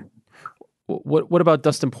minute. What about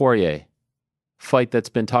Dustin Poirier? Fight that's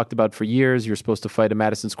been talked about for years. You're supposed to fight at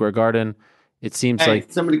Madison Square Garden. It seems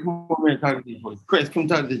like somebody come over here and talk to these boys. Chris, come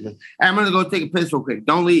talk to this. I'm gonna go take a piss real quick.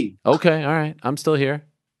 Don't leave. Okay, all right. I'm still here.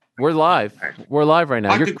 We're live. Right. We're live right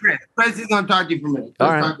now. Talk to Chris. Chris is gonna talk to you for a minute.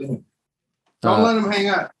 All right. Talk to him. Don't let him hang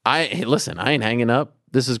up. Listen, I ain't hanging up.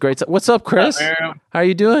 This is great. What's up, Chris? How are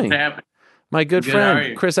you doing? My good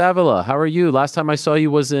friend, Chris Avila. How are you? Last time I saw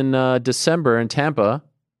you was in December in Tampa.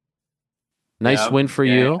 Nice win for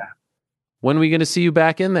you. When are we going to see you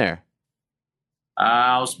back in there?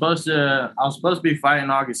 I was supposed to be fighting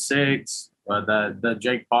August 6th, but the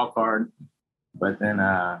Jake Paul card, but then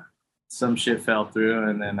some shit fell through,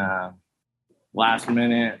 and then last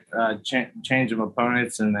minute change of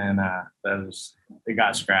opponents, and then it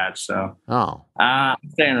got scratched. So I'm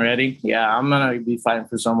staying ready. Yeah, I'm gonna be fighting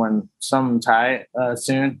for some tight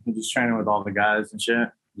soon. I'm just training with all the guys and shit.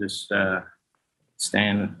 Just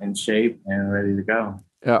staying in shape and ready to go.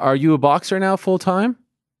 Are you a boxer now full time?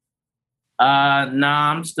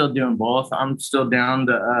 Nah, I'm still doing both. I'm still down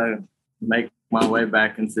to make my way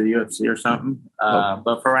back into the UFC or something.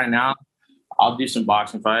 But for right now, I'll do some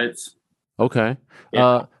boxing fights. Okay.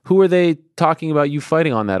 Yeah. Who are they talking about you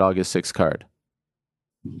fighting on that August 6th card?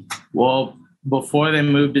 Well, before they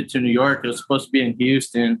moved it to New York, it was supposed to be in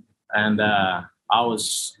Houston, and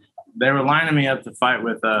they were lining me up to fight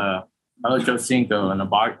with Ocho Cinco in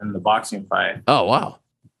the boxing fight. Oh wow.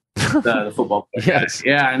 The football player. Yes.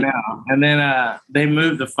 Yeah, I know. And then they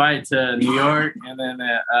moved the fight to New York, and then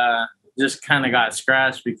it just kind of got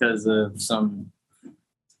scratched because of some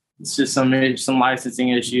it's just some licensing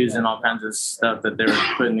issues and all kinds of stuff that they were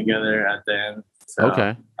putting together at the end. So,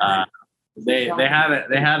 Okay. They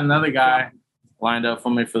had another guy lined up for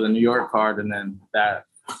me for the New York card, and then that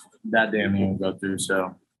didn't even go through.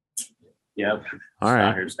 So, yep. All right.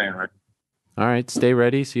 Out here staying ready. All right. Stay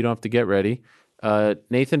ready so you don't have to get ready.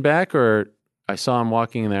 Nathan back, or I saw him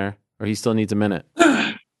walking in there, or he still needs a minute?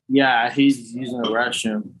 Yeah, he's using the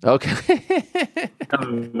restroom. Okay.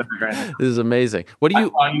 This is amazing. What do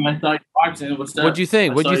you? I thought you boxing. What'd you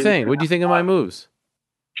think? What'd you think? What'd you think of my moves?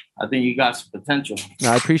 I think you got some potential.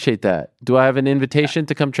 I appreciate that. Do I have an invitation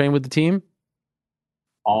to come train with the team?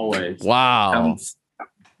 Always. Wow.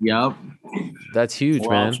 Yep. That's huge,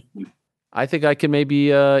 man. I think I can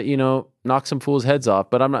maybe, knock some fools' heads off,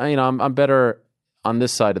 but I'm better on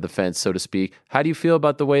this side of the fence, so to speak. How do you feel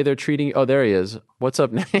about the way they're treating? Oh, there he is. What's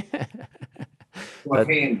up, Nate?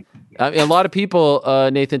 A lot of people,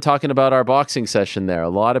 Nathan, talking about our boxing session there. A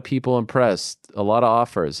lot of people impressed. A lot of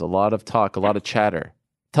offers. A lot of talk. A lot of chatter.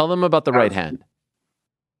 Tell them about the right hand.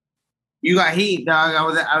 You got heat, dog.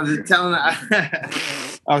 I was telling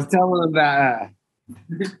them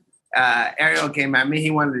that Ariel came at me. He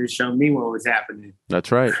wanted to show me what was happening.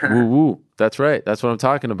 That's right. Woo woo. That's right. That's what I'm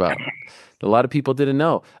talking about. A lot of people didn't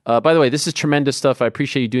know. By the way, this is tremendous stuff. I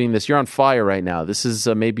appreciate you doing this. You're on fire right now. This is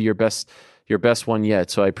maybe your best one yet.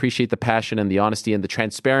 So I appreciate the passion and the honesty and the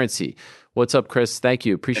transparency. What's up, Chris? Thank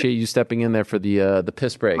you. Appreciate you stepping in there for the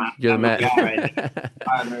piss break. You're the man.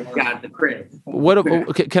 Got the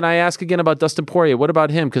credit. Can I ask again about Dustin Poirier? What about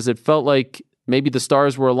him? Because it felt like maybe the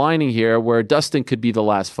stars were aligning here where Dustin could be the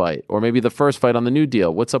last fight or maybe the first fight on the new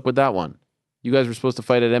deal. What's up with that one? You guys were supposed to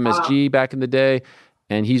fight at MSG back in the day,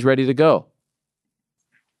 and he's ready to go.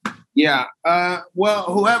 Yeah. Well,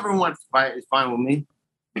 whoever wants to fight is fine with me.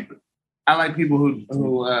 I like people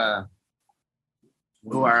who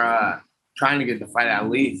are trying to get the fight at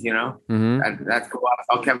least, Mm-hmm. That's cool.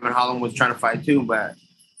 I saw Kevin Holland was trying to fight too, but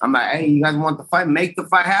I'm like, hey, you guys want the fight? Make the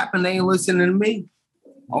fight happen. They ain't listening to me.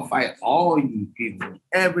 I'll fight all you people,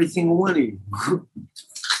 every single one of you.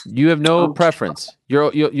 You have no preference. You're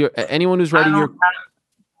anyone who's ready.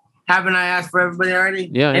 Haven't I asked for everybody already?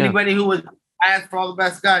 Yeah. Anybody who was asked for all the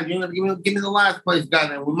best guys, you know, give me the last place guy.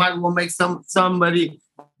 Then we might as well make somebody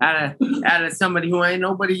out of somebody who ain't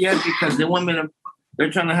nobody yet because they want me to. They're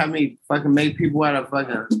trying to have me fucking make people out of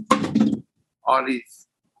fucking all these.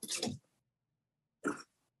 You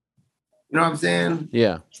know what I'm saying?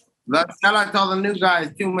 Yeah. Shout out to all the new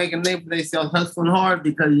guys too, making a name for themselves, hustling hard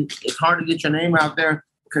because it's hard to get your name out there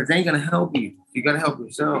because they ain't gonna help you. You gotta help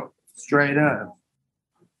yourself, straight up.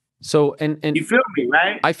 So and you feel me,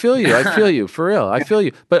 right? I feel you for real. I feel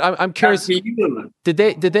you. But I'm curious. Did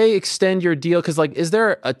they extend your deal? Because is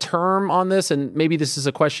there a term on this? And maybe this is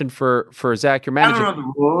a question for Zach, your manager. I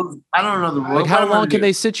don't know the rules. Like how long can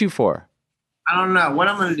they sit you for? I don't know. What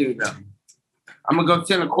I'm gonna do though? I'm gonna go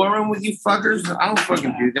sit in a courtroom with you fuckers. I don't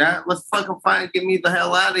fucking do that. Let's fucking find get me the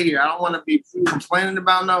hell out of here. I don't want to be complaining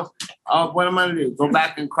about no. What am I gonna do? Go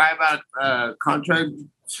back and cry about contract?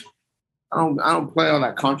 I don't play all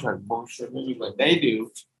that contract bullshit. Maybe like they do,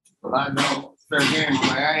 but I know fair game.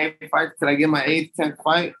 Like, could I get my 8th, 10th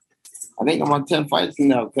fight? I think I'm on 10 fights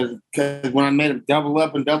now because when I made them double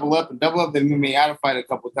up, they made me out of fight a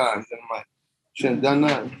couple times, and I'm like, shouldn't have done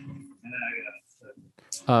that.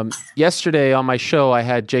 Yesterday on my show, I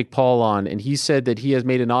had Jake Paul on, and he said that he has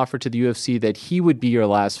made an offer to the UFC that he would be your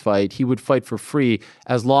last fight. He would fight for free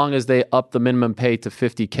as long as they up the minimum pay to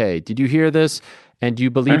 $50K. Did you hear this? And do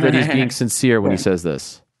you believe that he's being sincere when he says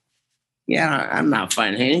this? Yeah, I'm not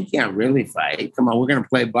fighting him. He can't really fight. Come on, we're going to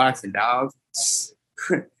play boxing, dog.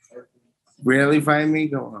 Really fight me?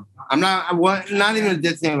 Go on. I'm not even a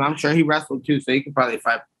diss him. I'm sure he wrestled too, so he could probably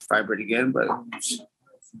fight pretty good, but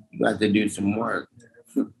you got to do some work.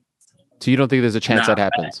 So you don't think there's a chance that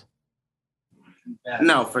happens?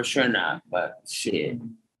 No, for sure not. But shit,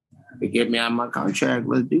 they get me out of my contract.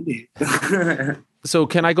 Let's do this. So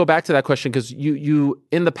can I go back to that question? Because you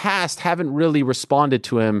in the past haven't really responded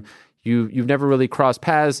to him. You've never really crossed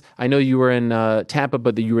paths. I know you were in Tampa,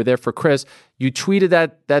 but you were there for Chris. You tweeted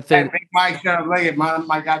that thing. Hey, Big Mike, shut up. Look at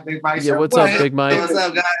my guy, Big Mike. Yeah, what's up, Big Mike? What's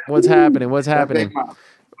up, guys? What's happening?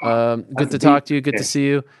 Good to talk to you. Good to see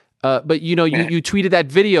you. But you tweeted that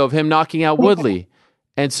video of him knocking out Woodley.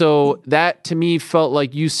 And so that to me felt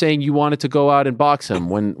like you saying you wanted to go out and box him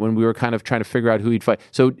when we were kind of trying to figure out who he'd fight.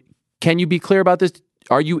 So can you be clear about this?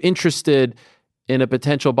 Are you interested in a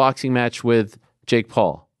potential boxing match with Jake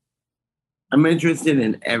Paul? I'm interested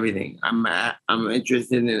in everything. I'm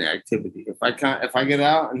interested in activity. If I get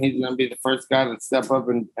out and he's gonna be the first guy to step up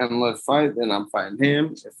and let's fight, then I'm fighting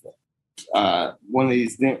him. If, one of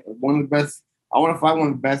the best I want to fight one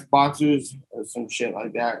of the best boxers or some shit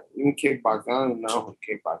like that. Even kickboxing. I don't even know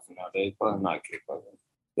kickboxing nowadays. Probably not kickboxing.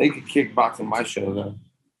 They could kickbox in my show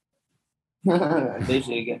though. They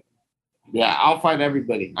should get. Yeah, I'll fight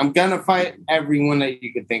everybody. I'm gonna fight everyone that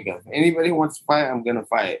you could think of. Anybody who wants to fight, I'm gonna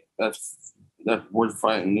fight. That's worth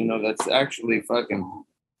fighting. You know, that's actually fucking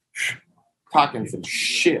talking some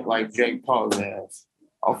shit like Jake Paul's ass.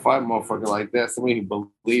 I'll fight a motherfucker like that. Somebody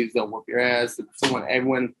who believes they'll whoop your ass.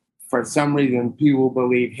 Everyone, for some reason, people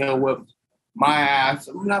believe he'll whip my ass.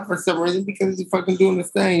 Not for some reason, because he's fucking doing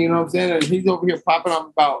this thing. You know what I'm saying? And he's over here popping up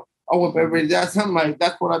about, I'll whip everybody's ass. I'm like,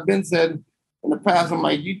 that's what I've been said in the past. I'm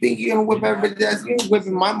like, you think you're gonna whip everybody's ass? You ain't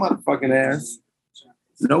whipping my motherfucking ass.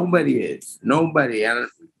 Nobody is. Nobody. And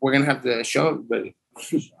we're gonna have to show everybody.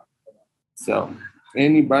 So,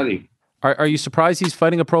 anybody. Are you surprised he's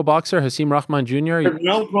fighting a pro boxer, Hasim Rahman Jr.? There's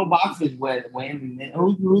no pro boxers winning.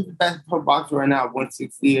 Who's the best pro boxer right now?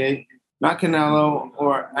 168. Not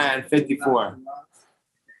Canelo and 54.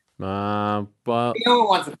 Well, Canelo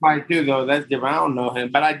wants to fight too, though. That's different. I don't know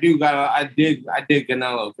him, but I did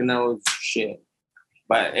Canelo. Canelo's shit.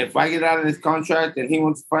 But if I get out of this contract and he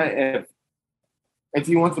wants to fight, if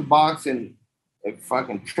he wants to box and if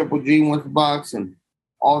fucking Triple G wants to box and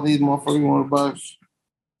all these motherfuckers want to box.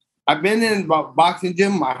 I've been in boxing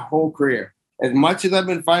gym my whole career. As much as I've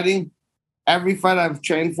been fighting, every fight I've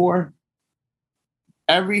trained for,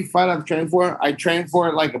 I train for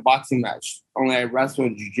it like a boxing match. Only I wrestle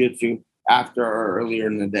and jiu-jitsu after or earlier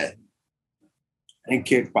in the day. And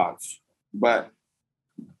kickbox. But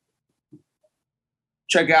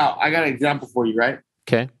check out. I got an example for you, right?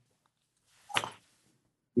 okay.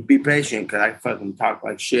 Be patient, because I fucking talk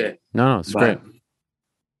like shit. No, it's great.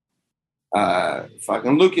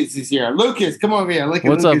 Fucking Lucas is here. Lucas, come over here.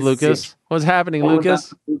 What's up, Lucas? What's happening,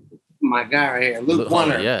 Lucas? My guy right here, Luke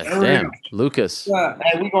Warner. Yeah, damn, Lucas.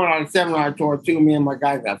 Hey, we going on a seminar tour too. Me and my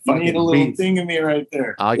guy got fucking need a little beats. thing of me right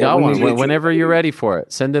there. I got one. Whenever you're ready for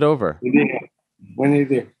it, send it over. When you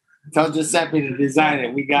do, tell Giuseppe to design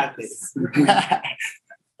it. We got this.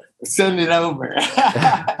 Send it over.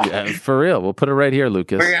 Yeah, for real. We'll put it right here,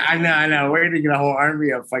 Lucas. I know. We're gonna get a whole army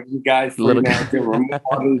of fucking guys. Little guys. Remove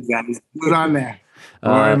all these guys. Put on there.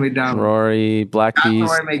 Rory McDonald. Rory, Black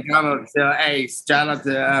Beast. Roy McDonald. Hey, shout out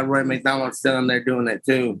to Roy McDonald still in there doing it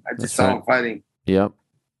too. I just saw him fighting. Yep.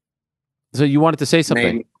 So you wanted to say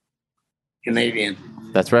something? Canadian.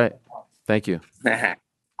 That's right. Thank you. I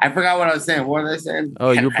forgot what I was saying. What was I saying?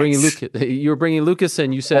 Oh, you were bringing Lucas. You were bringing Lucas,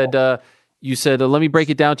 and you said, let me break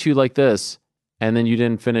it down to you like this, and then you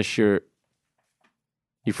didn't finish your.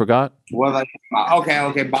 You forgot? Well,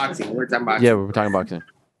 okay, boxing. We're talking boxing. Yeah, we're talking boxing.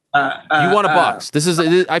 You want to box. This is.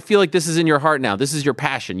 I feel like this is in your heart now. This is your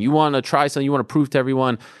passion. You want to try something. You want to prove to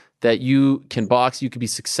everyone that you can box. You can be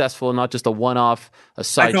successful, not just a one-off, a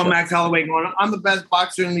side. I told Max Holloway going, I'm the best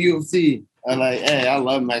boxer in the UFC. I'm like, hey, I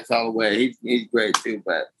love Max Holloway. He's great too,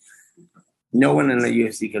 but no one in the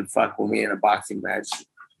UFC can fuck with me in a boxing match.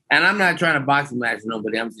 And I'm not trying to boxing match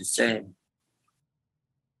nobody. I'm just saying.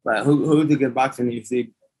 But who's a good boxer in the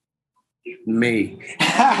UFC? Me.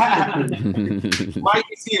 Mike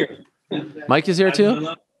is here. Mike is here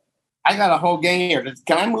too? I got a whole gang here.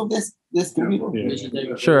 Can I move this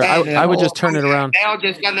computer? Sure. I would just turn it around. They all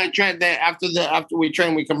just got to train. After we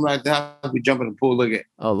train, we come right down. We jump in the pool. Look at.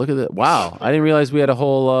 Oh, look at that! Wow, I didn't realize we had a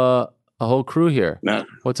whole crew here. No.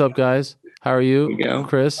 What's up, guys? How are you,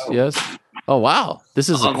 Chris? Yes. Oh, wow, this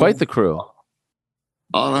is quite the crew.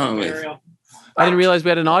 All the homies. I didn't realize we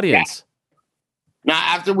had an audience. Now,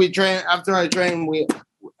 after we train in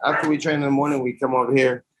the morning, we come over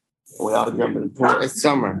here. We all jump in the pool. It's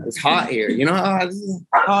summer. It's hot here. You know how hot is it?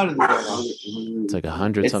 How hot is it right now? It's like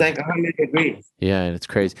 100. It's like 100 degrees. Yeah, and it's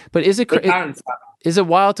crazy. But is it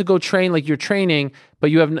wild to go train like you're training,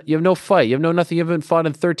 but you have no fight, you have no nothing, you haven't fought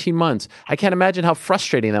in 13 months? I can't imagine how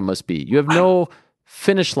frustrating that must be. You have no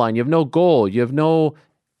finish line, you have no goal, you have no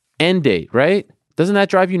end date, right? Doesn't that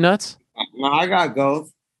drive you nuts? No, I got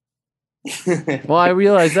goals. Well, I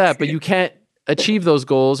realize that, but you can't achieve those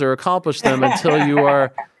goals or accomplish them until you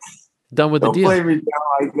are done with the deal. Don't play me down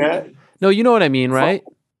like that. No, you know what I mean, right?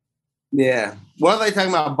 Yeah. What are they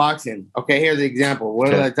talking about boxing? Okay, here's the example.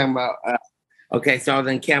 What are they talking about? So I was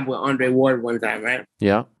in camp with Andre Ward one time, right?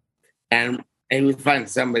 Yeah. And he was fighting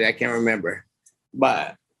somebody, I can't remember.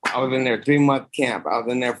 But I was in there 3-month camp. I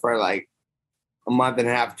was in there for like a month and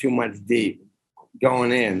a half, 2 months deep,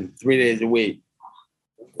 going in 3 days a week.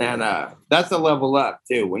 And that's a level up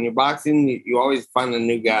too. When you're boxing, you always find a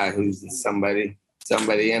new guy who's somebody,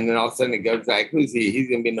 and then all of a sudden it goes like, who's he? He's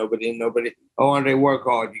gonna be nobody. Oh, Andre Ward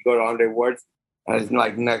called. You go to Andre Ward's, and it's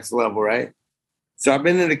like next level, right? So I've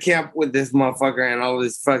been in the camp with this motherfucker and all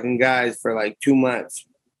these fucking guys for like 2 months.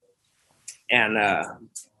 And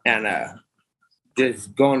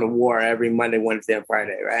just going to war every Monday, Wednesday, and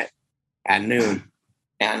Friday, right? At noon.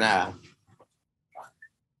 And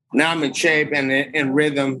now I'm in shape and in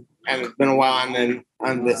rhythm, and it's been a while. And then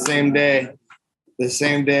on the same day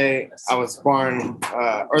I was sparring,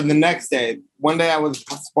 or the next day, one day I was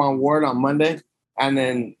sparring Ward on Monday, and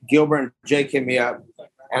then Gilbert and Jake hit me up,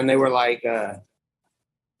 and they were like, hey,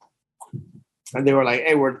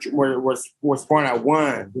 we're sparring at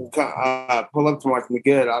 1. Pull up tomorrow, it's gonna be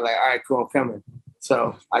good. I was like, all right, cool, I'm coming.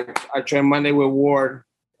 So I trained Monday with Ward,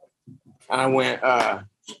 and I went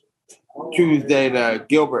Tuesday to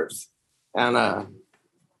Gilbert's, and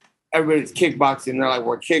everybody's kickboxing. They're like,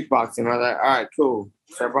 we're kickboxing. I was like, all right, cool.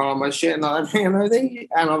 So I brought all my shit and all that, and everything.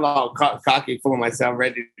 And I'm all cocky, full of myself,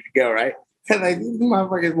 ready to go, right? And like, these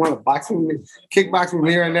motherfuckers want to box with me, kickbox with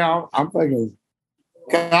me right now. I'm fucking,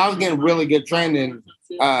 because I was getting really good training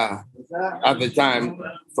at the time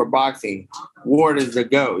for boxing. Ward is the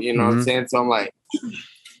go, you know what I'm saying? So I'm like,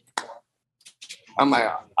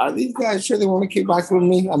 are these guys sure they want to kickbox with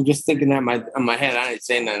me? I'm just thinking that in my head. I ain't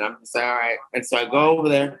saying nothing. I'm just like, all right. And so I go over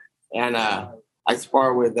there and I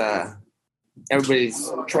spar with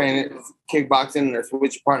everybody's training kickboxing and their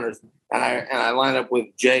switch partners. And I line up with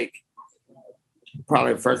Jake,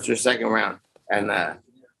 probably first or second round. And I'm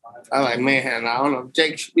like, man, I don't know if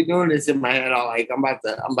Jake should be doing this in my head. I'm about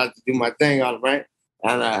to do my thing, all right.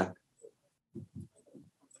 And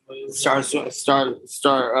start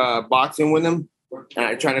boxing with him. And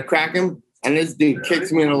I try to crack him, and this dude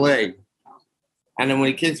kicks me in the leg. And then when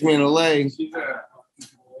he kicks me in the leg,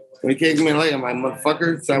 I'm like,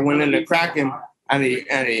 motherfucker. So I went in to crack him, and he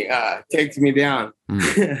takes me down.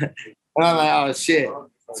 And I'm like, oh shit.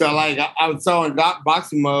 So like I was so in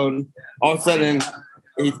boxing mode, all of a sudden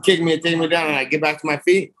he's kicking me and taking me down, and I get back to my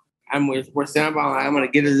feet. We're standing up. I'm gonna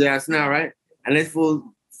get his ass now, right? And this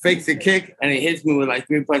fool fakes a kick, and he hits me with like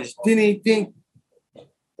 3 punches. Ding, ding.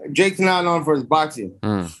 Jake's not known for his boxing. You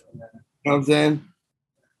know what I'm saying?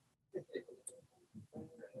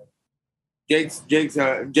 Jake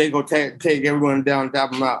will take everyone down,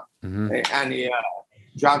 tap him out. And he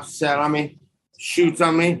drops a set on me, shoots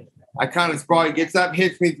on me. I kind of sprawl. He gets up,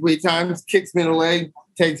 hits me 3 times, kicks me in the leg,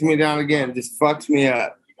 takes me down again, just fucks me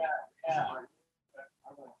up.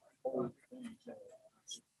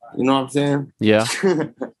 You know what I'm saying? Yeah.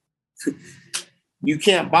 You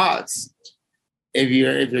can't box if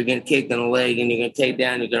you're getting kicked in the leg and you're gonna take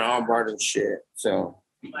down, you're gonna armbar and shit. So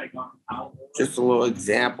just a little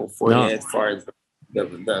example for you as far as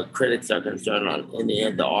the critics are concerned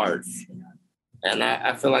in the arts. And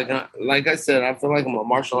I feel like I said, I feel like I'm a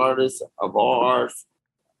martial artist of all arts.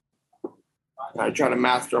 I try to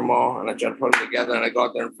master them all, and I try to put them together, and I go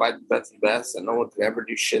out there and fight the best of the best, and no one can ever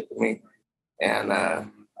do shit to me. And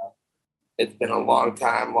it's been a long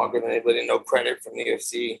time, longer than anybody. No credit from the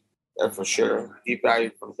UFC. That's for sure. Deep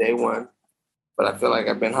value from day one. But I feel like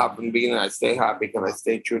I've been hot from the beginning. I stay hot because I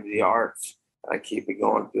stay true to the arts. I keep it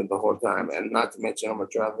going through the whole time. And not to mention I'm a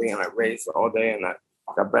triathlete and I race all day and I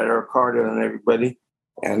got better cardio than everybody.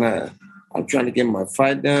 And I'm trying to get my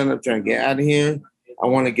fight done. I'm trying to get out of here. I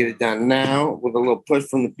want to get it done now with a little push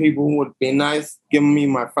from the people. Would be nice. Give me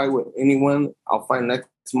my fight with anyone. I'll fight next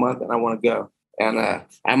month and I want to go. And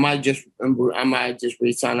I might just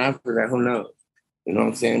resign after that. Who knows? You know what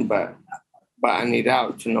I'm saying? But I need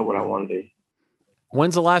out to know what I want to do.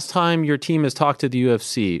 When's the last time your team has talked to the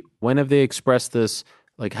UFC? When have they expressed this?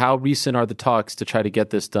 Like, how recent are the talks to try to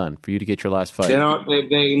get this done for you to get your last fight?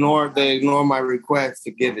 They ignore my request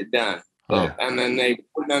to get it done. Oh. And then they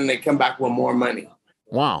come back with more money.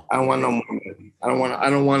 Wow. I don't want no more money. I don't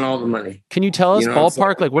want all the money. Can you tell us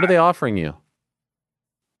ballpark? Like, what are they offering you?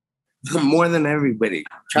 More than everybody.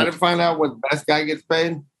 Try to find out what the best guy gets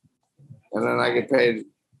paid, and then I get paid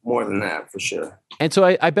more than that for sure. And so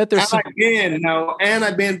I bet there's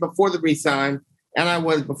I've been before the resign, and I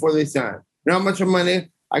was before they signed. You know how much money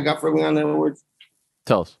I got for Leon Edwards?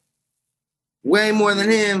 Tell us. Way more than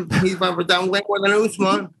him. He's my down. Way more than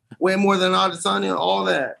Usman. Way more than Adesanya. All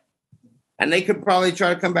that. And they could probably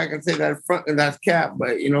try to come back and say that's cap,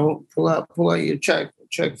 but pull out your check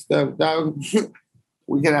stuff, dog.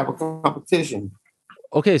 We could have a competition.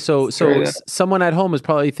 Okay, so someone at home is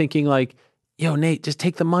probably thinking like, "Yo, Nate, just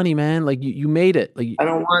take the money, man. Like you made it." Like I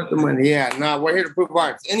don't want the money. Yeah, no, we're here to prove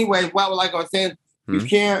arts. Anyway, like I was saying, you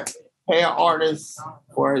can't pay an artist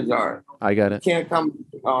for his art. I got it. You can't come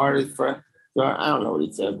to an artist for. I don't know what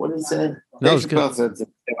he said. What did he say? That was good. Said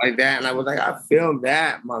something like that, and I was like, I feel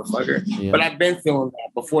that, motherfucker. Yeah. But I've been feeling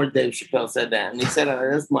that before Dave Chappelle said that, and he said,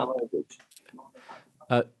 "That's my language."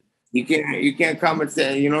 You can't come and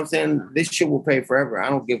say, you know what I'm saying? This shit will pay forever. I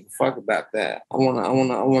don't give a fuck about that. I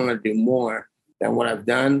wanna do more than what I've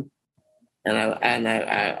done. And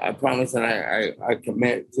I promise and I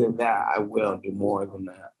commit to that. I will do more than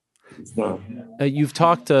that. So, you've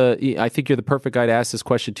talked, I think you're the perfect guy to ask this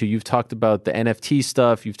question to. You've talked about the NFT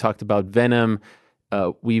stuff. You've talked about Venom.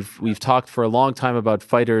 We've talked for a long time about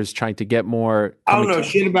fighters trying to get more. I don't know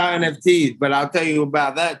shit about NFTs, but I'll tell you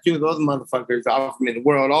about that too. Those motherfuckers offer me the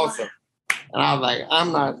world also. And I was like, I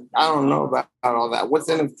don't know about all that. What's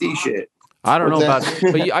NFT shit? I don't know about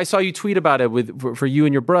it, but I saw you tweet about it for you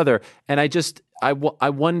and your brother. And I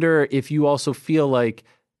wonder if you also feel like,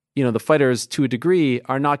 the fighters to a degree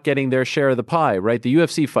are not getting their share of the pie, right? The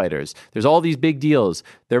UFC fighters, there's all these big deals.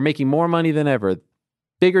 They're making more money than ever,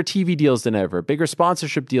 bigger TV deals than ever, bigger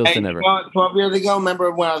sponsorship deals than ever. 12 years ago,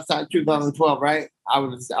 remember when I was in 2012, right? I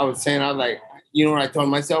was saying, I was like, you know what I told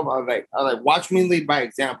myself? I was like, watch me lead by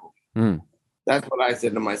example. That's what I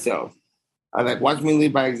said to myself. I was like, watch me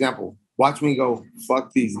lead by example. Watch me go,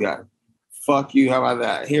 fuck these guys. Fuck you. How about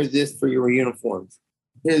that? Here's this for your uniforms.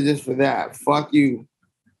 Here's this for that. Fuck you.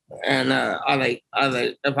 And I like,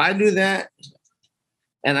 if I do that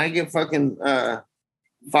and I get fucking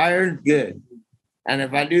fired, good. And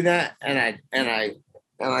if I do that and I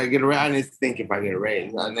get a raise, I didn't think if I get a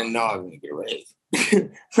raise. I didn't know I was gonna get a raise.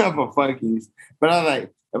 Not for fuck yous. But I was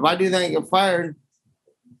like, if I do that and get fired,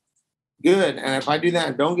 good. And if I do that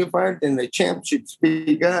and don't get fired, then the champ should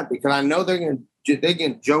speak up because I know they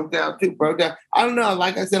get joked out too, bro. I don't know.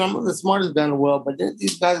 Like I said, I'm not the smartest guy in the world, but didn't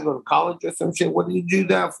these guys go to college or some shit? What do you do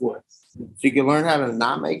that for? So you can learn how to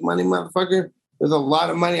not make money, motherfucker. There's a lot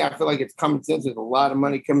of money. I feel like it's common sense. There's a lot of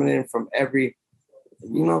money coming in from every,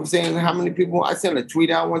 you know what I'm saying? How many people? I sent a tweet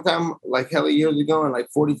out one time, like hella years ago, and like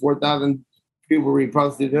 44,000 people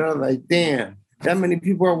reposted it. I was like, damn, that many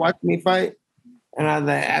people are watching me fight. And I was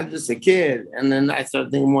like, I'm just a kid. And then I started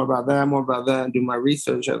thinking more about that, and do my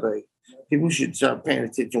research. I was like, people should start paying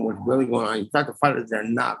attention to what's really going on. You talk to fighters, they're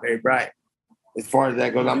not very bright as far as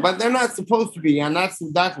that goes on. But they're not supposed to be. And that's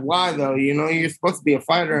why, though. You're supposed to be a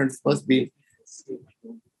fighter and supposed to be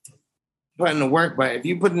putting the work. But if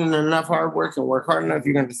you put in enough hard work and work hard enough,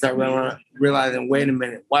 you're going to start realizing, wait a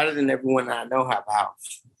minute, why doesn't everyone I know have a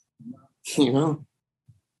house?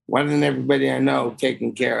 Why doesn't everybody I know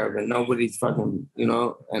taken care of and nobody's fucking,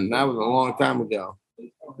 and that was a long time ago.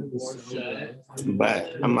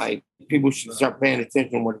 But I'm like, people should start paying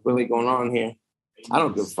attention to what's really going on here. I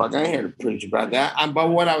don't give a fuck. I ain't here to preach about that. But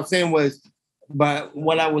what I was saying was,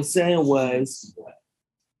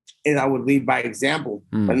 is I would lead by example,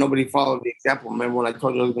 but nobody followed the example. Remember when I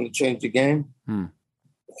told you I was going to change the game?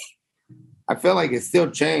 I feel like it's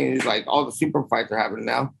still changed. Like all the super fights are happening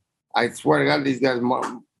now. I swear to God, these guys'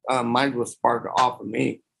 minds will spark off of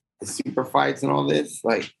me. The super fights and all this,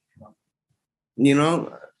 like,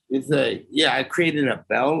 it's like, yeah, I created a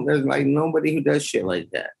belt. There's like nobody who does shit like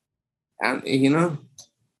that. And,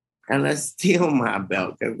 and let's steal my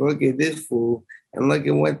belt. Because look at this fool and look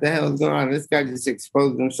at what the hell is going on. This guy just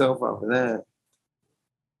exposed himself off of that.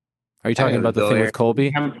 Are you talking about the thing with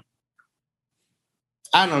Colby?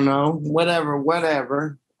 I don't know.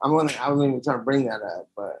 Whatever. I wasn't even trying to bring that up,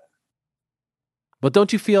 But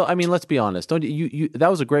don't you feel? I mean, let's be honest. Don't you? That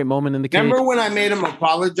was a great moment in the cage. Remember when I made him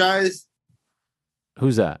apologize?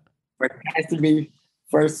 Who's that? It has to be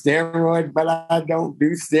for steroid, but I don't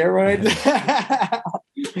do steroids.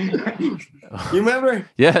 You remember?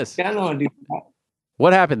 Yes. I don't want to do that.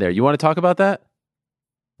 What happened there? You want to talk about that?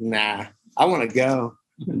 Nah, I want to go.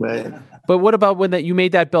 But what about when you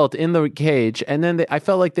made that belt in the cage, and then I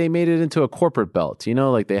felt like they made it into a corporate belt.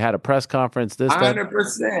 Like they had a press conference.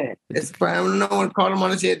 100%. It's fine. No one called him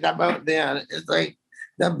on the shit. That belt, yeah, it's like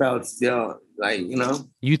that belt's still like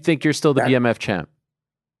You think you're still the BMF champ?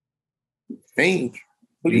 Think.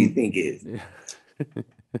 Who do you think is?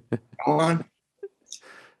 Come on.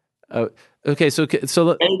 Okay, so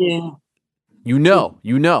Maybe. you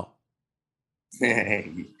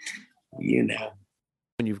know.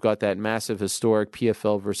 When you've got that massive historic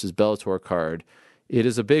PFL versus Bellator card, it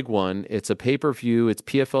is a big one. It's a pay-per-view. It's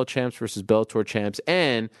PFL champs versus Bellator champs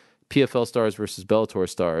and PFL stars versus Bellator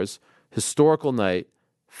stars. Historical night.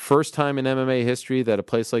 First time in MMA history that a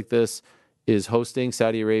place like this is hosting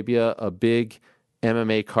Saudi Arabia a big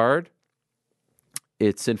MMA card.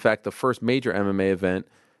 It's, in fact, the first major MMA event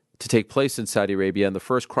to take place in Saudi Arabia and the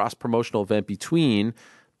first cross-promotional event between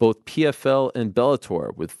both PFL and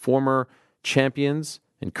Bellator, with former champions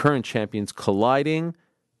and current champions colliding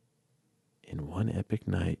in one epic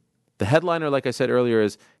night. The headliner, like I said earlier,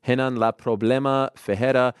 is Renan La Problema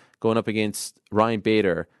Ferreira going up against Ryan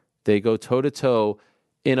Bader. They go toe-to-toe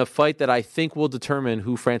in a fight that I think will determine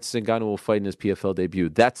who Francis Ngannou will fight in his PFL debut.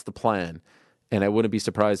 That's the plan. And I wouldn't be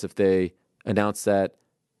surprised if they announce that.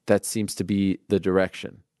 That seems to be the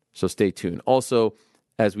direction. So stay tuned. Also,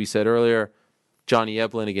 as we said earlier, Johnny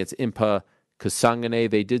Eblin against Impa Kasangane.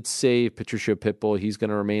 They did save Patricio Pitbull. He's going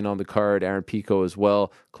to remain on the card. Aaron Pico as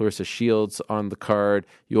well. Clarissa Shields on the card.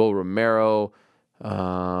 Yoel Romero.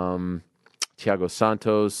 Thiago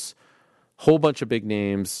Santos. Whole bunch of big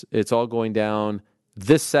names. It's all going down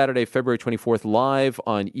this Saturday, February 24th, live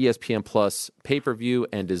on ESPN Plus pay-per-view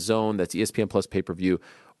and DAZN. That's ESPN Plus pay-per-view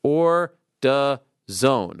or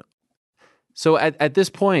DAZN. So at this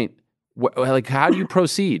point, how do you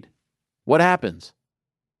proceed? What happens?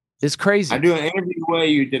 It's crazy. I do an interview with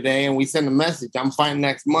you today, and we send a message. I'm fighting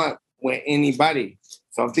next month with anybody.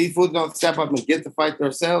 So if these fools don't step up and get the fight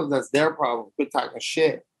themselves, that's their problem. Quit talking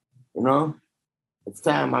shit. You know? It's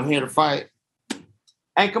time. I'm here to fight.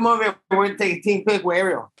 Hey, come over here. We're going to take a team pick with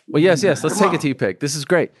Ariel. Well, yes. Let's take a team pick. This is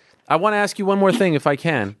great. I want to ask you one more thing if I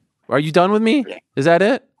can. Are you done with me? Yeah. Is that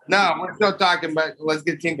it? No, we're still talking, but let's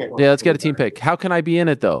get a team pick. Yeah, let's get a team pick. How can I be in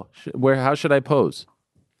it, though? How should I pose?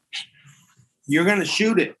 You're going to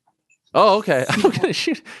shoot it. Oh, okay. I'm going to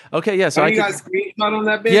shoot. Okay, yeah. So you got a screenshot on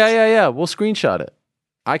that bitch? Yeah. We'll screenshot it.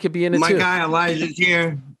 I could be in it, My too. My guy Elijah's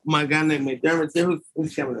here. My guy named McDermott's here.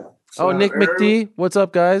 Who's coming up? Oh, Nick McD. What's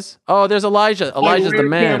up, guys? Oh, there's Elijah. Elijah's the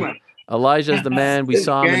man. Elijah's the man. We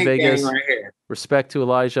saw him in Vegas. Right, respect to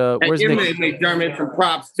Elijah. Where's Nick? McDermott some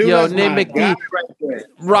props too. Yo, Nick McD.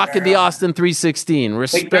 Rocking the Austin 316.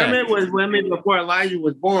 Respect. McDermott was women before Elijah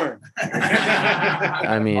was born.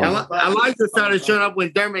 I mean, Elijah started showing up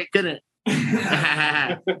when Dermot couldn't.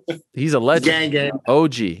 He's a legend. Gang.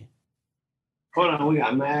 OG. Hold on, we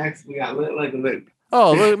got Max. We got Luke.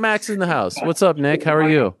 Oh, look, Max in the house. What's up, Nick? How are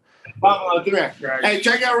you? Romulo, come here. Hey,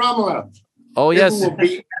 check out Romulo. Oh, yes. Will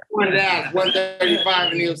be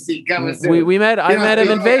 135 in the UFC coming soon. I met him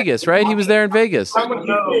in Vegas, right? He was there in Vegas.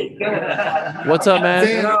 What's up,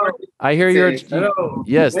 man? I hear you're...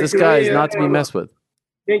 Yes, this guy is not to be messed with.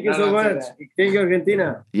 Thank you so much. Thank you,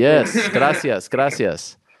 Argentina. Yes, gracias.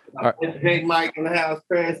 Big Mike in the house,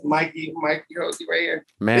 Chris. Mikey Hosey right here.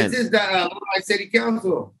 Man. This is the Lodi City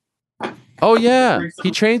Council. Oh, yeah.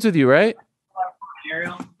 He trains with you, right?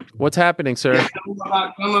 What's happening, sir?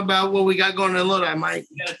 Tell them about what we got going in Lodi, Mike.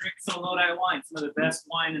 You gotta drink some Lodi wine, some of the best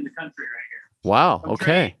wine in the country right here. Wow,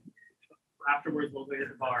 okay. Afterwards, we'll go hit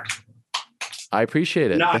the bar. I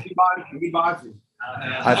appreciate it. No, he boxes.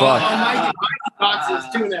 I bought. Mike boxes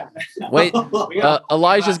too now. Wait,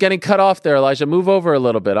 Elijah's getting cut off there. Elijah, move over a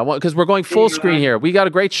little bit. I want because we're going full screen here. We got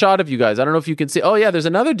a great shot of you guys. I don't know if you can see. Oh yeah, there's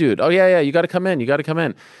another dude. Oh yeah. You got to come in.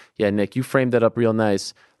 Yeah, Nick, you framed that up real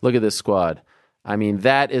nice. Look at this squad. I mean,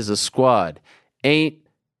 that is a squad. Ain't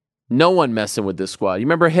no one messing with this squad. You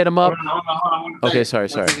remember hit him up? Hold on. Okay, sorry.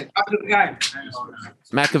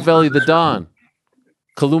 Machiavelli the Don.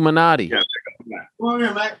 Illuminati. Come on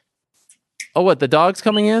here, Mike. Oh, what? The dog's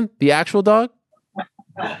coming in? The actual dog?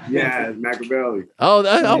 Yeah, it's Machiavelli.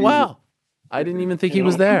 Oh, wow. I didn't even think he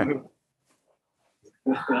was there.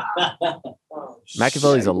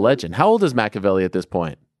 Machiavelli's a legend. How old is Machiavelli at this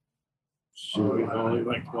point? Only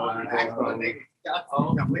like 12 years old.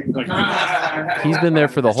 He's been there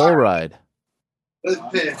for the whole ride.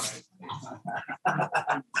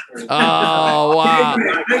 Oh, wow.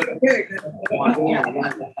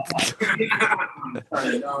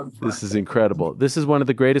 This is incredible. This is one of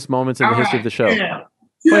the greatest moments in the history of the show.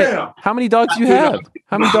 Wait, how many dogs do you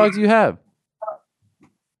have?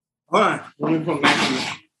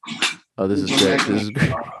 Oh, this is great.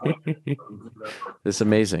 This is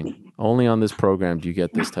amazing. Only on this program do you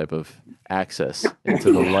get this type of access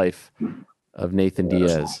into the life of Nathan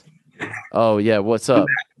Diaz. Oh, yeah. What's up?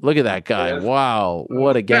 Look at that guy. Wow.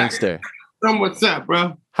 What a gangster. What's up,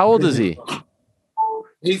 bro? How old is he?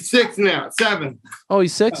 He's 6 now. 7. Oh,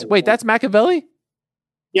 he's 6? Wait, that's Machiavelli?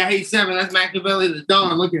 Yeah, he's 7. That's Machiavelli the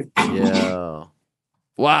Don. Look at him. Yeah.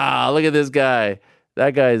 Wow. Look at this guy.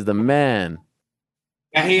 That guy is the man.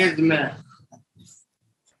 Yeah, he is the man.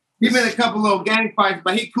 He's been in a couple little gang fights,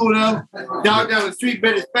 but he cool though. Dog down the street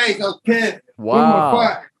bit his face. I was pissed.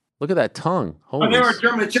 Wow. Look at that tongue. They were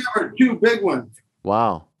German Shepherd, 2 big ones.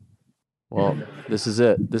 Wow. Well, this is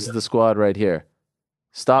it. This is the squad right here.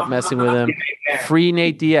 Stop messing with him. Free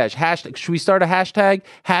Nate Diaz. Hashtag. Should we start a hashtag?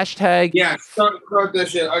 Hashtag. Yeah, start that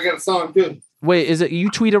shit. I got a song too. Wait, is it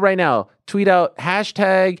you tweet it right now? Tweet out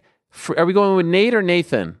hashtag. Are we going with Nate or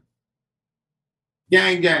Nathan?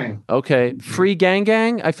 Gang. Okay. Free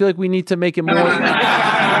gang. I feel like we need to make it more.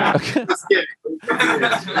 Okay.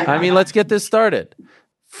 I mean, let's get this started.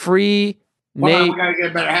 Free Nate. We gotta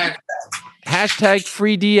get a better hashtag. Hashtag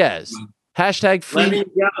free Diaz. Hashtag Let free. me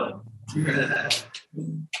go.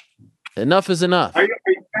 Enough is enough. Are you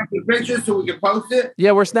snapping pictures so we can post it?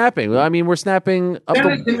 Yeah, we're snapping. I mean, we're snapping up. Send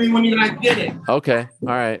it to me when you guys get it. Okay. All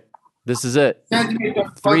right. This is it. Send it to me.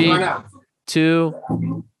 3, Right now. 2,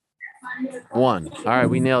 1. All right,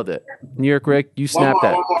 we nailed it. New York Rick, you snapped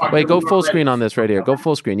that. One more. Wait, go full screen on this right here. Go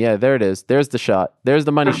full screen. Yeah, there it is. There's the shot. There's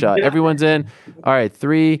the money shot. Everyone's in. All right,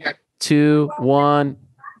 3, 2, 1.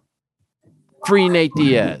 Free Nate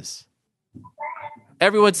Diaz.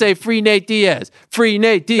 Everyone say free Nate Diaz. Free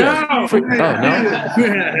Nate Diaz. No. Free- oh,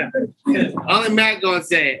 no? Only Matt gonna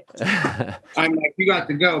say it. I'm like, you got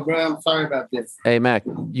to go, bro. I'm sorry about this. Hey, Mac,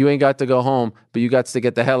 you ain't got to go home, but you got to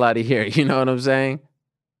get the hell out of here. You know what I'm saying?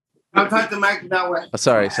 I'll talk to Mac that way. Oh,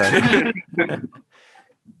 sorry. That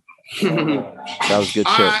was good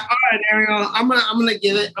All shit. right, Ariel. I'm gonna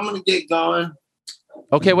get it. I'm gonna get going.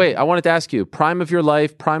 Okay, wait. I wanted to ask you, prime of your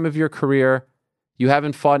life, prime of your career, you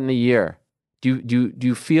haven't fought in a year. Do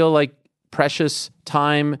you feel like precious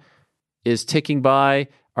time is ticking by?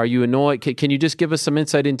 Are you annoyed? Can you just give us some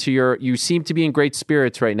insight into you seem to be in great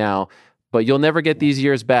spirits right now, but you'll never get these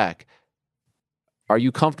years back. Are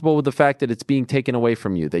you comfortable with the fact that it's being taken away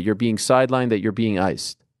from you, that you're being sidelined, that you're being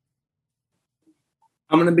iced?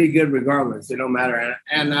 I'm gonna be good regardless. It don't matter.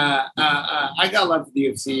 And I got love for the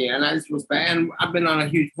UFC, and I just respect. And I've been on a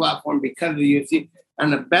huge platform because of the UFC.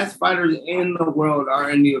 And the best fighters in the world are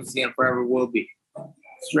in the UFC and forever will be.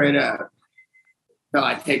 Straight up. Till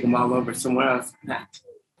I take them all over somewhere else.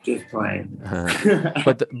 Just playing.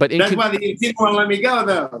 But that's why the UFC won't let me go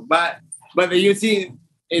though. But the UFC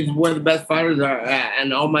is where the best fighters are at.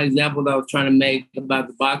 And all my examples I was trying to make about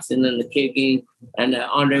the boxing and the kicking and the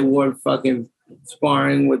Andre Ward fucking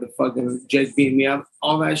sparring with the fucking Jake beating me up,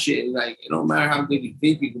 all that shit is like, it don't matter how good you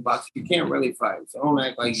think you can box, you can't really fight. So don't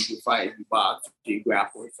act like you can fight if you box or you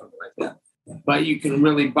grapple or something like that. But you can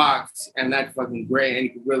really box, and that's fucking great, and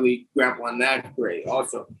you can really grapple, and that's great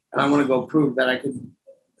also. And I want to go prove that I could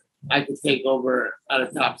take over at a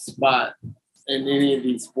top spot in any of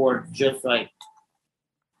these sports, just like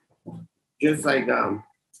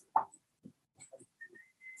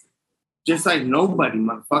nobody,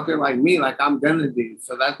 motherfucker, like me, like I'm gonna do.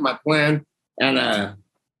 So that's my plan. And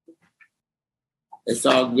it's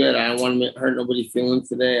all good. I don't want to hurt nobody's feelings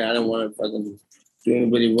today. I don't want to fucking do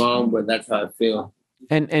anybody wrong, but that's how I feel.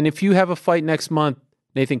 And if you have a fight next month,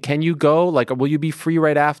 Nathan, can you go? Like, will you be free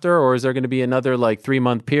right after, or is there going to be another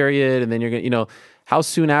 3-month period, and then you're going to, how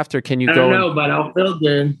soon after can you go? I don't know, but I'll feel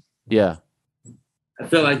good. Yeah. I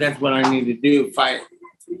feel like that's what I need to do. Fight.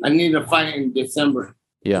 I need to fight in December.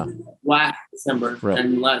 Yeah. Last December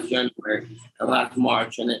and last January and last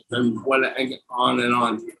March and on and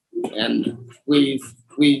on. And please,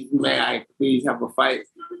 may I please have a fight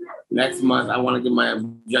next month? I want to get my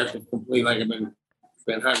objective complete, like I've been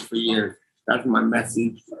hunting for years. That's my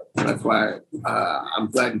message. That's why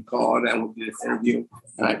I'm glad you called and we'll do this interview,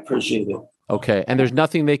 and I appreciate it. Okay, and there's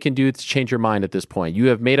nothing they can do to change your mind at this point. You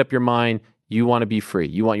have made up your mind. You want to be free.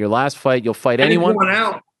 You want your last fight. You'll fight anyone.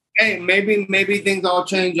 Out. Hey, maybe things all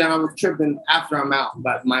change and I'm tripping after I'm out.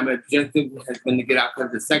 But my objective has been to get out,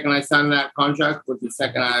 because the second I signed that contract was the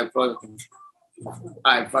second I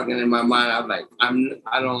fucking in my mind, I was like, I'm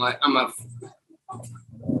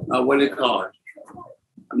a what is it called?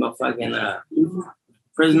 I'm a fucking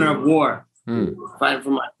prisoner of war. Fighting for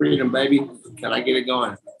my freedom, baby. Can I get it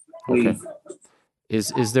going? Please. Okay.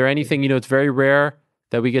 Is there anything, it's very rare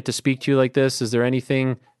that we get to speak to you like this. Is there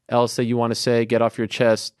anything else that you want to say, get off your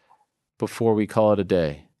chest before we call it a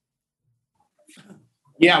day?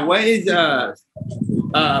 Yeah, what is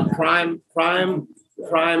prime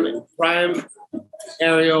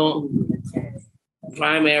aerial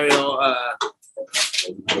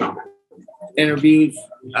interviews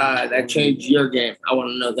that changed your game? I want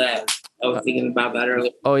to know that. I was thinking about that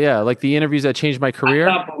earlier. Oh yeah, like the interviews that changed my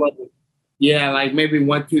career. Yeah, like maybe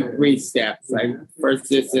 1, 2, 3 steps. Like first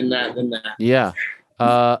this and that, then that. Yeah.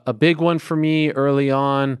 A big one for me early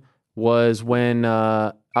on was when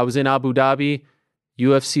I was in Abu Dhabi,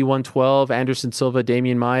 UFC 112, Anderson Silva,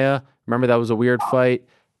 Damian Maia. Remember, that was a weird fight.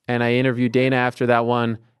 And I interviewed Dana after that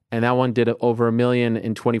one, and that one did over 1 million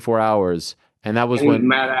in 24 hours. And that was when...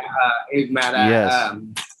 He was mad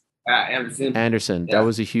at Anderson. Anderson. Yeah. That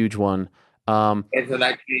was a huge one. And so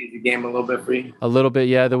that changed the game a little bit for you? A little bit,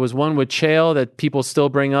 yeah. There was one with Chael that people still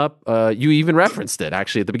bring up. You even referenced it,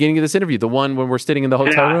 actually, at the beginning of this interview. The one when we're sitting in the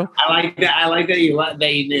hotel room. I like that you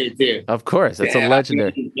did it, too. Of course. That's a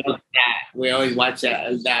legendary. We always watch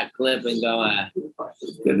that clip and go,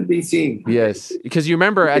 it's good to be seen. Yes. Because you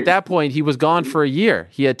remember, at that point, he was gone for a year.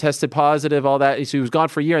 He had tested positive, all that. So he was gone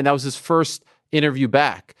for a year, and that was his first interview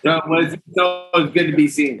back. So it was good to be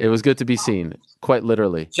seen. It was good to be seen, quite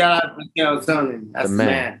literally. Shout out to Miguel Sonnen. That's the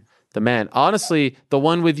man. The man. Honestly, the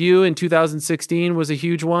one with you in 2016 was a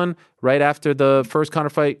huge one. Right after the first Conor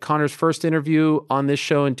fight, Conor's first interview on this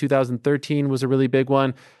show in 2013 was a really big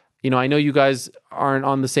one. You know, I know you guys aren't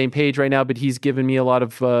on the same page right now, but he's given me a lot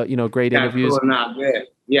of, great interviews. Cool, not good.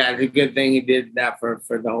 Yeah, it's a good thing he did that for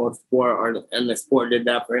the whole sport, and the sport did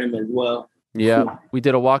that for him as well. Yeah, we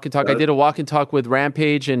did a walk and talk. I did a walk and talk with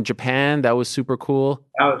Rampage in Japan. That was super cool.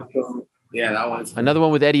 That was cool. Yeah, that was cool. Another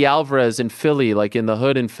one with Eddie Alvarez in Philly, like in the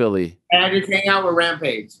hood in Philly. I just hang out with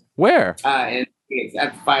Rampage. Where? At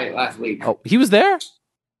the fight last week. Oh, he was there?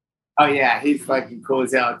 Oh, yeah, he's fucking cool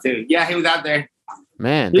as hell, too. Yeah, he was out there.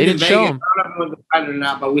 Man, they didn't show him. I don't know if he went to fight or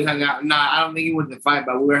not, but we hung out. No, I don't think he went to fight,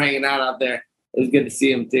 but we were hanging out there. It was good to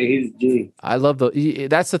see him, too. He's a G. I love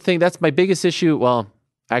that's the thing. That's my biggest issue. Well,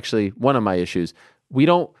 actually, one of my issues. We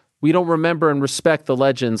don't remember and respect the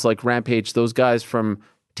legends like Rampage, those guys from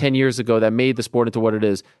 10 years ago that made the sport into what it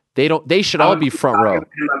is. They should all be front row.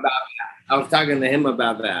 I was talking to him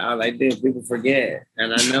about that. I was like, dude, people forget.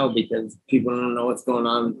 And I know because people don't know what's going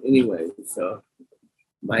on anyway. So,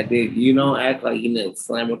 my dude, you don't act like you know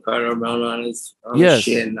slam a card around on his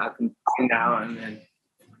shit and knock him down and then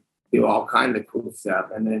do all kind of cool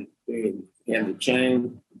stuff. And then, dude, get the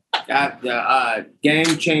chain. Got the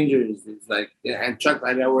Game Changers. It's like, and Chuck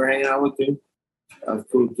like that we're hanging out with too. That was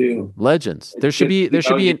cool too. Legends. There should be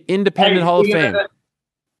an independent Hall of Fame.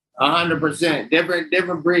 100%.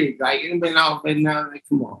 Different breed. Like independent Hall of Fame now. Like,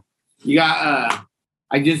 come on. You got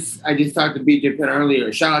I just talked to BJ Penn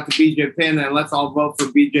earlier. Shout out to BJ Penn and let's all vote for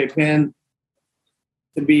BJ Penn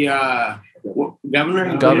to be governor.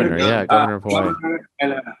 Governor of Hawaii.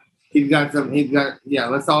 And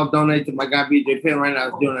let's all donate to my guy BJ Penn right now.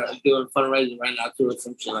 Doing fundraising right now too or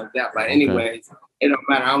some shit like that. But anyways, it don't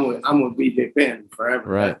matter. I'm with BJ Penn forever.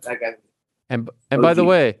 Right. That guy. And by the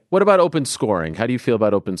way, what about open scoring? How do you feel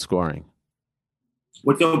about open scoring?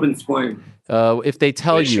 What's open scoring? If they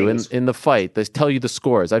tell you in the fight, they tell you the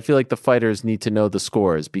scores. I feel like the fighters need to know the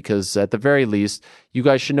scores because at the very least, you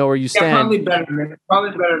guys should know where you stand.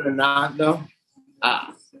 Probably better than not, though.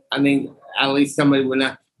 I mean, at least somebody would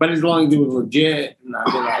not. But as long as it was legit, and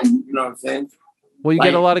I feel like, you know what I'm saying? Well, you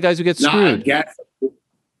get a lot of guys who get screwed. Yeah.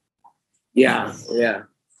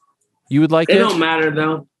 You would like it? It don't matter,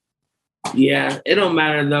 though. Yeah, it don't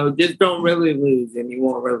matter, though. Just don't really lose, and you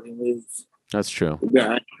won't really lose. That's true.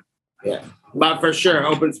 Yeah. But for sure,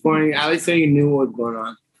 open scoring, at least so you knew what was going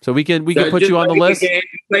on. So we can put you on the list.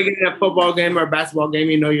 Like in a football game or a basketball game,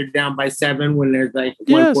 you know you're down by 7 when there's like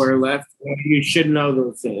 1 quarter left. You should know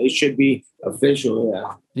those things. It should be official.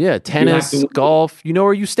 Yeah. Yeah. Tennis, golf. You know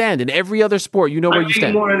where you stand. In every other sport, you know where you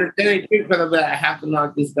stand. More entertaining too because I have to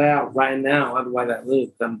knock this guy out right now. Otherwise, I lose.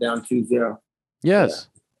 I'm down 2-0. Yes. Yeah.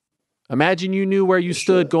 Imagine you knew where you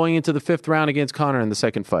stood going into the 5th round against Conor in the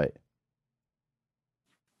second fight.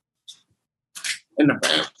 In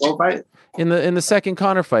the what fight? In the second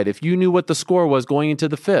Conor fight, if you knew what the score was going into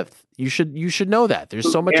the 5th, you should know that.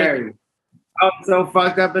 There's so much. I was so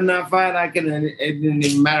fucked up in that fight. It didn't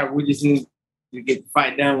even matter. We just need to get the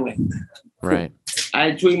fight done with. Right.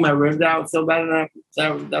 I tweaked my ribs out so bad in that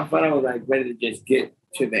fight. I was like ready to just get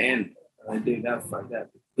to the end. I did that fucked up.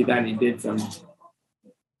 He thought he did something.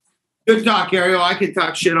 Good talk, Ariel. I could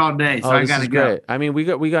talk shit all day, so I gotta go. Great. I mean, we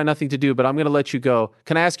got nothing to do, but I'm gonna let you go.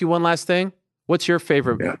 Can I ask you one last thing? What's your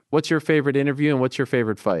favorite? Yeah. What's your favorite interview and what's your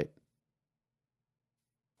favorite fight?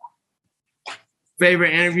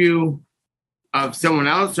 Favorite interview of someone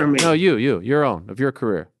else or me? No, your own of your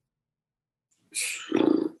career.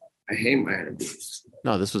 I hate my interviews.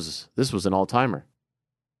 No, this was an all timer.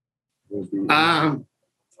 Which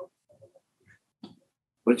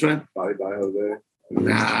one? Body by Jose.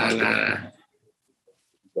 Nah.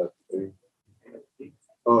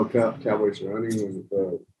 Oh, Cowboy surrounding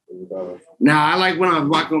I like when I was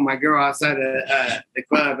walking with my girl outside the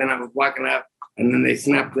club and I was walking up and then they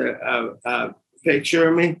snapped a picture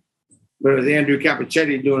of me, but it was Andrew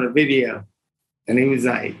Capichetti doing a video. And he was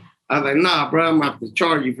like, I was like, nah, bro, I'm going to have to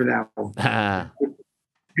charge you for that one.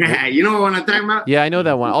 You know what I'm talking about? Yeah, I know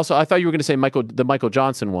that one. Also, I thought you were going to say the Michael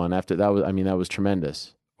Johnson one after that. That was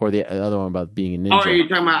tremendous. Or the other one about being a ninja. Oh, you're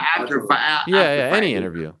talking about after fight? Any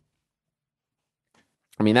interview.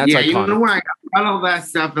 I mean, that's iconic. You know when I got all that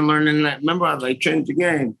stuff and learning that. Remember, I like changed the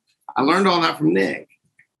game. I learned all that from Nick.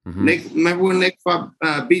 Mm-hmm. Nick, remember when Nick fought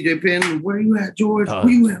BJ Penn? Where you at, George? Where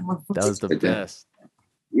you at, motherfucker? That was the best.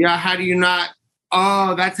 Yeah, how do you not?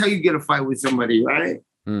 Oh, that's how you get a fight with somebody, right?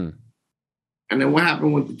 Mm. And then what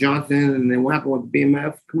happened with the Johnson? And then what happened with the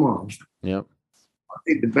BMF? Come on. Yep. I'll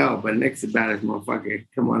take the belt, but Nick's the baddest motherfucker.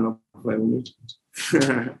 Come on, no Play with me.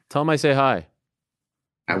 Tell him I say hi.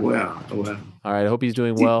 I will. All right. I hope he's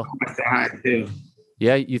doing well. I say hi too.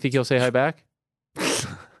 Yeah, you think he'll say hi back?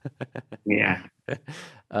 Yeah.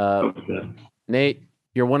 Nate,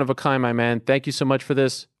 you're one of a kind, my man. Thank you so much for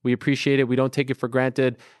this. We appreciate it. We don't take it for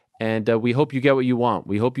granted. And we hope you get what you want.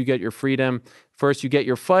 We hope you get your freedom. First, you get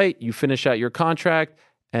your fight, you finish out your contract,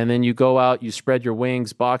 and then you go out, you spread your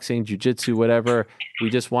wings, boxing, jiu-jitsu, whatever. We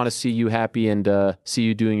just want to see you happy and see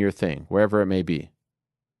you doing your thing, wherever it may be.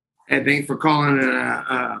 Hey, thanks for calling.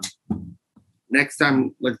 Next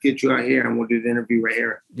time, let's get you out here and we'll do the interview right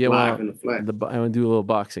here. Yeah, live in the flesh. I want to do a little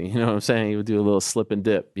boxing. You know what I'm saying? We'll do a little slip and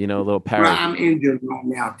dip, a little parry. Bro, I'm injured right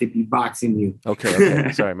now to be boxing you.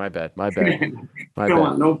 Okay. Sorry, my bad. No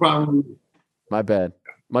problem. My bad.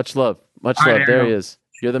 Much love. There he is.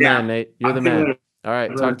 You're the man, Nate. You're the man. All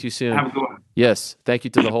right. Talk to you soon. Have a good one. Yes. Thank you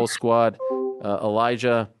to the whole squad.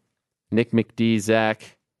 Elijah, Nick McD,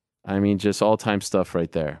 Zach. I mean, just all-time stuff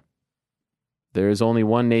right there. There is only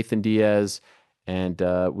one Nathan Diaz, and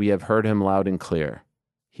we have heard him loud and clear.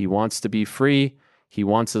 He wants to be free. He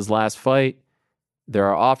wants his last fight. There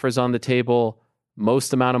are offers on the table,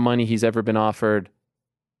 most amount of money he's ever been offered.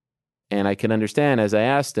 And I can understand, as I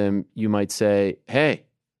asked him, you might say, hey,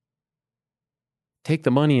 take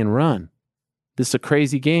the money and run. This is a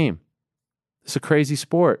crazy game. This is a crazy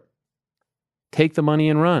sport. Take the money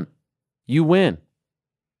and run. You win.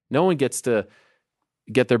 No one gets to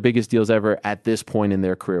get their biggest deals ever at this point in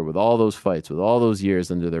their career with all those fights, with all those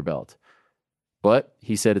years under their belt. But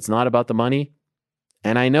he said it's not about the money.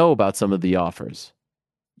 And I know about some of the offers.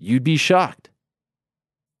 You'd be shocked.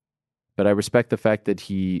 But I respect the fact that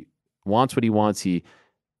he wants what he wants. He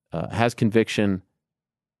has conviction.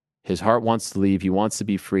 His heart wants to leave. He wants to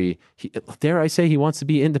be free. Dare I say he wants to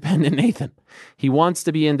be independent Nathan. He wants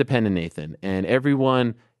to be independent Nathan. And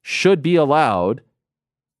everyone should be allowed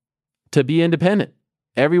to be independent.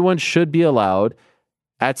 Everyone should be allowed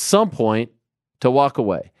at some point to walk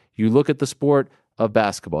away. You look at the sport of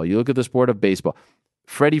basketball. You look at the sport of baseball.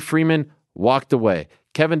 Freddie Freeman walked away.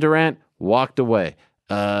 Kevin Durant walked away.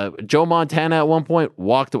 Joe Montana at one point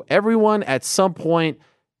walked away. Everyone at some point,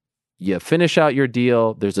 you finish out your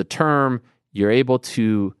deal. There's a term. You're able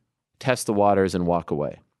to test the waters and walk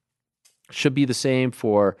away. Should be the same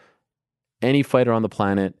for any fighter on the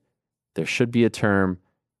planet. There should be a term.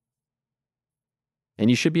 And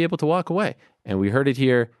you should be able to walk away. And we heard it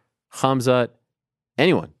here. Khamzat,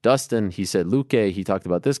 anyone. Dustin, he said Luke, he talked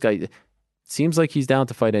about this guy. Seems like he's down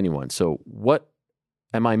to fight anyone. So what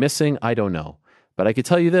am I missing? I don't know. But I could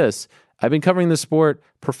tell you this. I've been covering this sport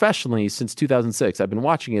professionally since 2006. I've been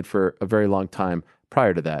watching it for a very long time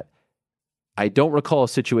prior to that. I don't recall a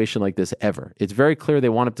situation like this ever. It's very clear they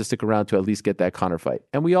want him to stick around to at least get that Conor fight.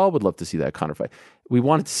 And we all would love to see that Conor fight. We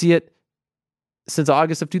wanted to see it since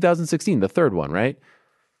August of 2016, the third one, right?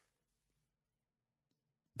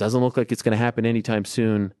 Doesn't look like it's going to happen anytime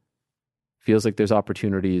soon. Feels like there's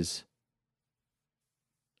opportunities.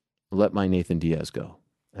 Let my Nathan Diaz go,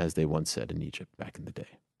 as they once said in Egypt back in the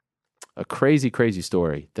day. A crazy, crazy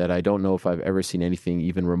story that I don't know if I've ever seen anything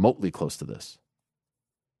even remotely close to this.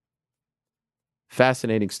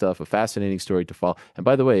 Fascinating stuff, a fascinating story to follow. And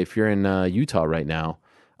by the way, if you're in Utah right now,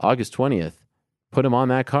 August 20th, put him on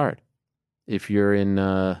that card. If you're in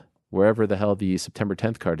wherever the hell the September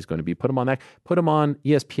 10th card is going to be, put him on that. Put him on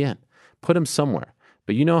ESPN. Put him somewhere.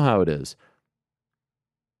 But you know how it is.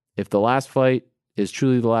 If the last fight is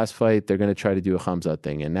truly the last fight, they're going to try to do a Khamzat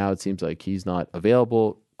thing. And now it seems like he's not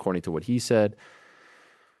available, according to what he said.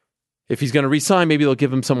 If he's going to resign, maybe they'll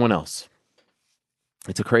give him someone else.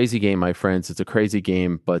 It's a crazy game, my friends. It's a crazy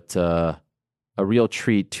game, but a real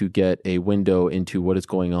treat to get a window into what is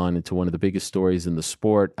going on, into one of the biggest stories in the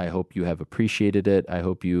sport. I hope you have appreciated it. I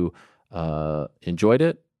hope you enjoyed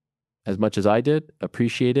it as much as I did,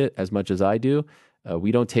 appreciate it as much as I do.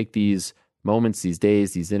 We don't take these moments, these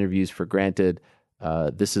days, these interviews for granted.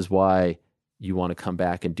 This is why you want to come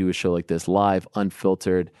back and do a show like this live,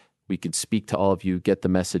 unfiltered. We can speak to all of you, get the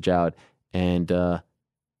message out, and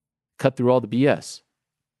cut through all the BS.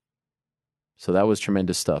 So that was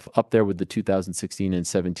tremendous stuff. Up there with the 2016 and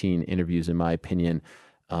 17 interviews, in my opinion.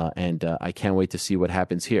 And I can't wait to see what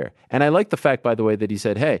happens here. And I like the fact, by the way, that he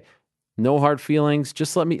said, hey, no hard feelings.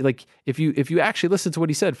 Just let me, like, if you actually listen to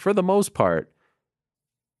what he said, for the most part,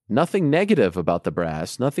 nothing negative about the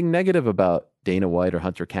brass, nothing negative about Dana White or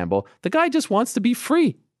Hunter Campbell. The guy just wants to be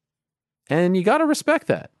free. And you got to respect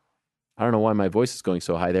that. I don't know why my voice is going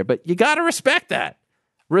so high there, but you got to respect that.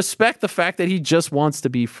 Respect the fact that he just wants to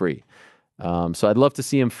be free. So I'd love to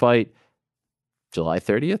see him fight July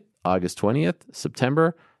 30th, August 20th,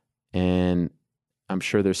 September, and I'm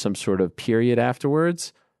sure there's some sort of period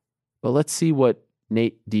afterwards. But let's see what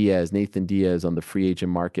Nathan Diaz on the free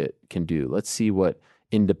agent market can do. Let's see what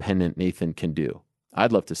independent Nathan can do.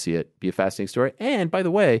 I'd love to see it. Be a fascinating story. And by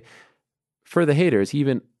the way, for the haters, he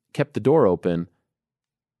even kept the door open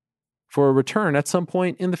for a return at some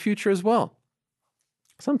point in the future as well.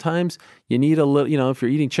 Sometimes you need a little, if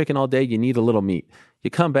you're eating chicken all day, you need a little meat. You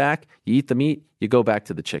come back, you eat the meat, you go back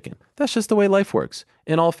to the chicken. That's just the way life works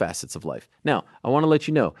in all facets of life. Now, I want to let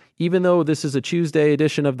you know, even though this is a Tuesday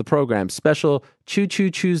edition of the program, special Choo Choo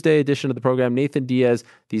Tuesday edition of the program, Nathan Diaz,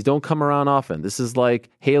 these don't come around often. This is like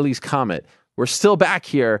Halley's Comet. We're still back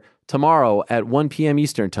here tomorrow at 1 p.m.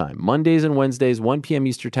 Eastern Time. Mondays and Wednesdays, 1 p.m.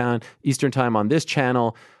 Eastern Time on this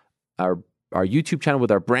channel, our YouTube channel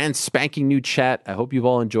with our brand spanking new chat. I hope you've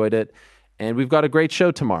all enjoyed it. And we've got a great show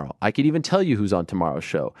tomorrow. I could even tell you who's on tomorrow's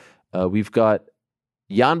show. We've got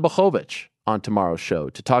Jan Bochovic on tomorrow's show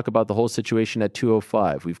to talk about the whole situation at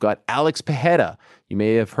 2:05. We've got Alex Pejeda. You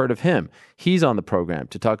may have heard of him. He's on the program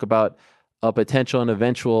to talk about a potential and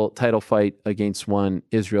eventual title fight against one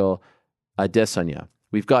Israel Adesanya.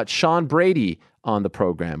 We've got Sean Brady on the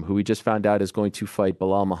program, who we just found out is going to fight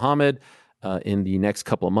Bilal Muhammad in the next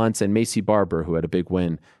couple of months, and Macy Barber, who had a big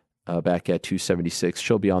win back at 276.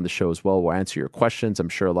 She'll be on the show as well. We'll answer your questions. I'm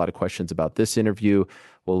sure a lot of questions about this interview.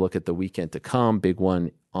 We'll look at the weekend to come. Big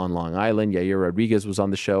one on Long Island. Yair Rodriguez was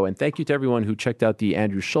on the show. And thank you to everyone who checked out the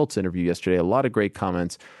Andrew Schultz interview yesterday. A lot of great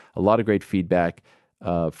comments, a lot of great feedback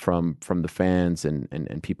from the fans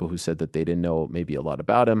and people who said that they didn't know maybe a lot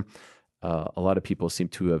about him. A lot of people seem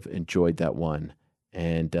to have enjoyed that one.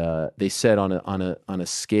 And they said on a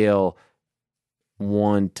scale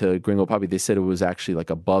 1 to Gringo Poppy, they said it was actually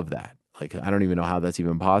like above that. Like, I don't even know how that's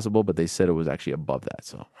even possible, but they said it was actually above that.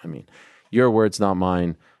 So, I mean, your words, not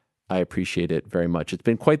mine. I appreciate it very much. It's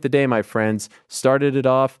been quite the day, my friends. Started it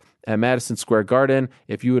off at Madison Square Garden.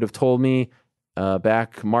 If you would have told me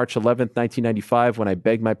back March 11th, 1995, when I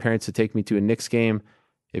begged my parents to take me to a Knicks game,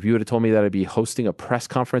 if you would have told me that I'd be hosting a press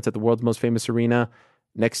conference at the world's most famous arena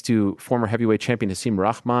next to former heavyweight champion Hasim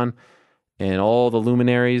Rahman and all the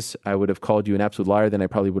luminaries, I would have called you an absolute liar. Then I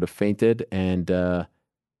probably would have fainted and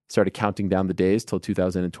started counting down the days till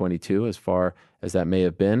 2022, as far as that may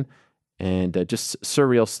have been. And just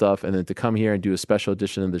surreal stuff. And then to come here and do a special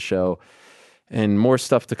edition of the show and more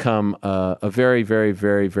stuff to come. A very, very,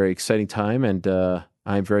 very, very exciting time. And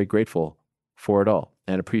I'm very grateful for it all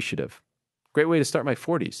and appreciative. Great way to start my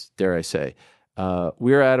 40s, dare I say.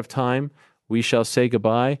 We're out of time. We shall say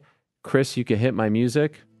goodbye. Chris, you can hit my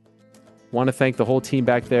music. Want to thank the whole team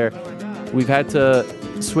back there. We've had to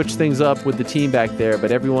switch things up with the team back there, but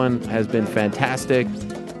everyone has been fantastic.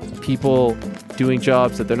 People doing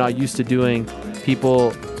jobs that they're not used to doing.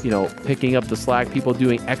 People, picking up the slack. People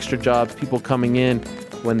doing extra jobs. People coming in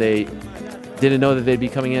when they didn't know that they'd be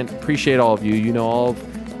coming in. Appreciate all of you. You know, all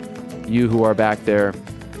of you who are back there.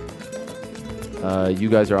 You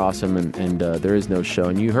guys are awesome, and there is no show.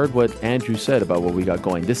 And you heard what Andrew said about what we got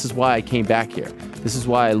going. This is why I came back here. This is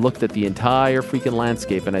why I looked at the entire freaking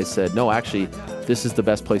landscape and I said, no, actually, this is the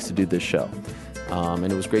best place to do this show.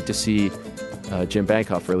 And it was great to see Jim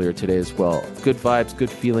Bankoff earlier today as well. Good vibes,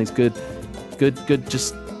 good feelings, good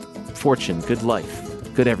just fortune, good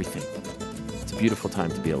life, good everything. It's a beautiful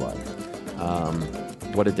time to be alive.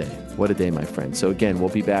 What a day. What a day, my friend. So again, we'll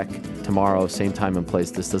be back tomorrow, same time and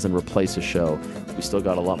place. This doesn't replace a show. We still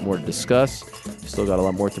got a lot more to discuss. We still got a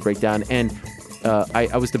lot more to break down. And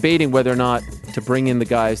I was debating whether or not to bring in the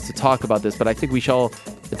guys to talk about this, but I think we shall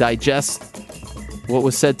digest what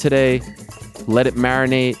was said today, let it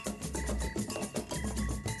marinate,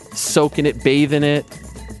 soak in it, bathe in it,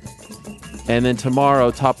 and then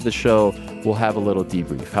tomorrow, top of the show, we'll have a little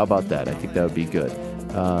debrief. How about that? I think that would be good.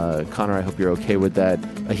 Connor, I hope you're okay with that.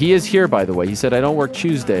 He is here, by the way. He said, I don't work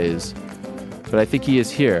Tuesdays, but I think he is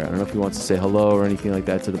here. I don't know if he wants to say hello or anything like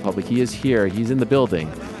that to the public. He is here. He's in the building.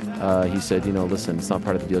 He said, listen, it's not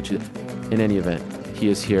part of the deal. In any event, he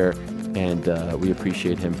is here, and we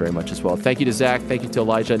appreciate him very much as well. Thank you to Zach. Thank you to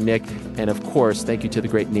Elijah, Nick, and of course, thank you to the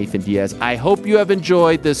great Nathan Diaz. I hope you have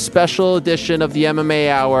enjoyed this special edition of the MMA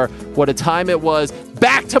Hour. What a time it was.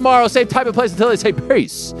 Back tomorrow, same time and place. Until I say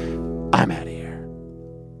peace, I'm out of here.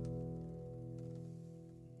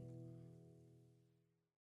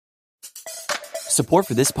 Support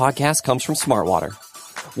for this podcast comes from Smartwater.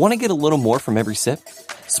 Want to get a little more from every sip?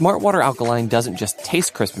 Smartwater Alkaline doesn't just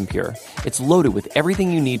taste crisp and pure. It's loaded with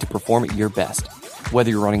everything you need to perform at your best. Whether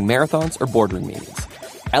you're running marathons or boardroom meetings,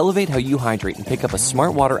 elevate how you hydrate and pick up a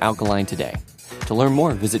Smartwater Alkaline today. To learn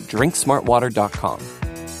more, visit drinksmartwater.com.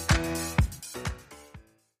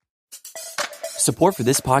 Support for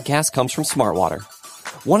this podcast comes from Smartwater.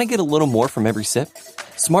 Want to get a little more from every sip?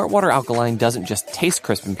 Smart Water Alkaline doesn't just taste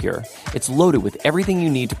crisp and pure, it's loaded with everything you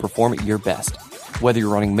need to perform at your best, whether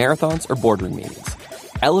you're running marathons or boardroom meetings.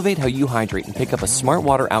 Elevate how you hydrate and pick up a Smart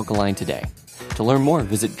Water Alkaline today. To learn more,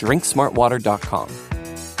 visit drinksmartwater.com.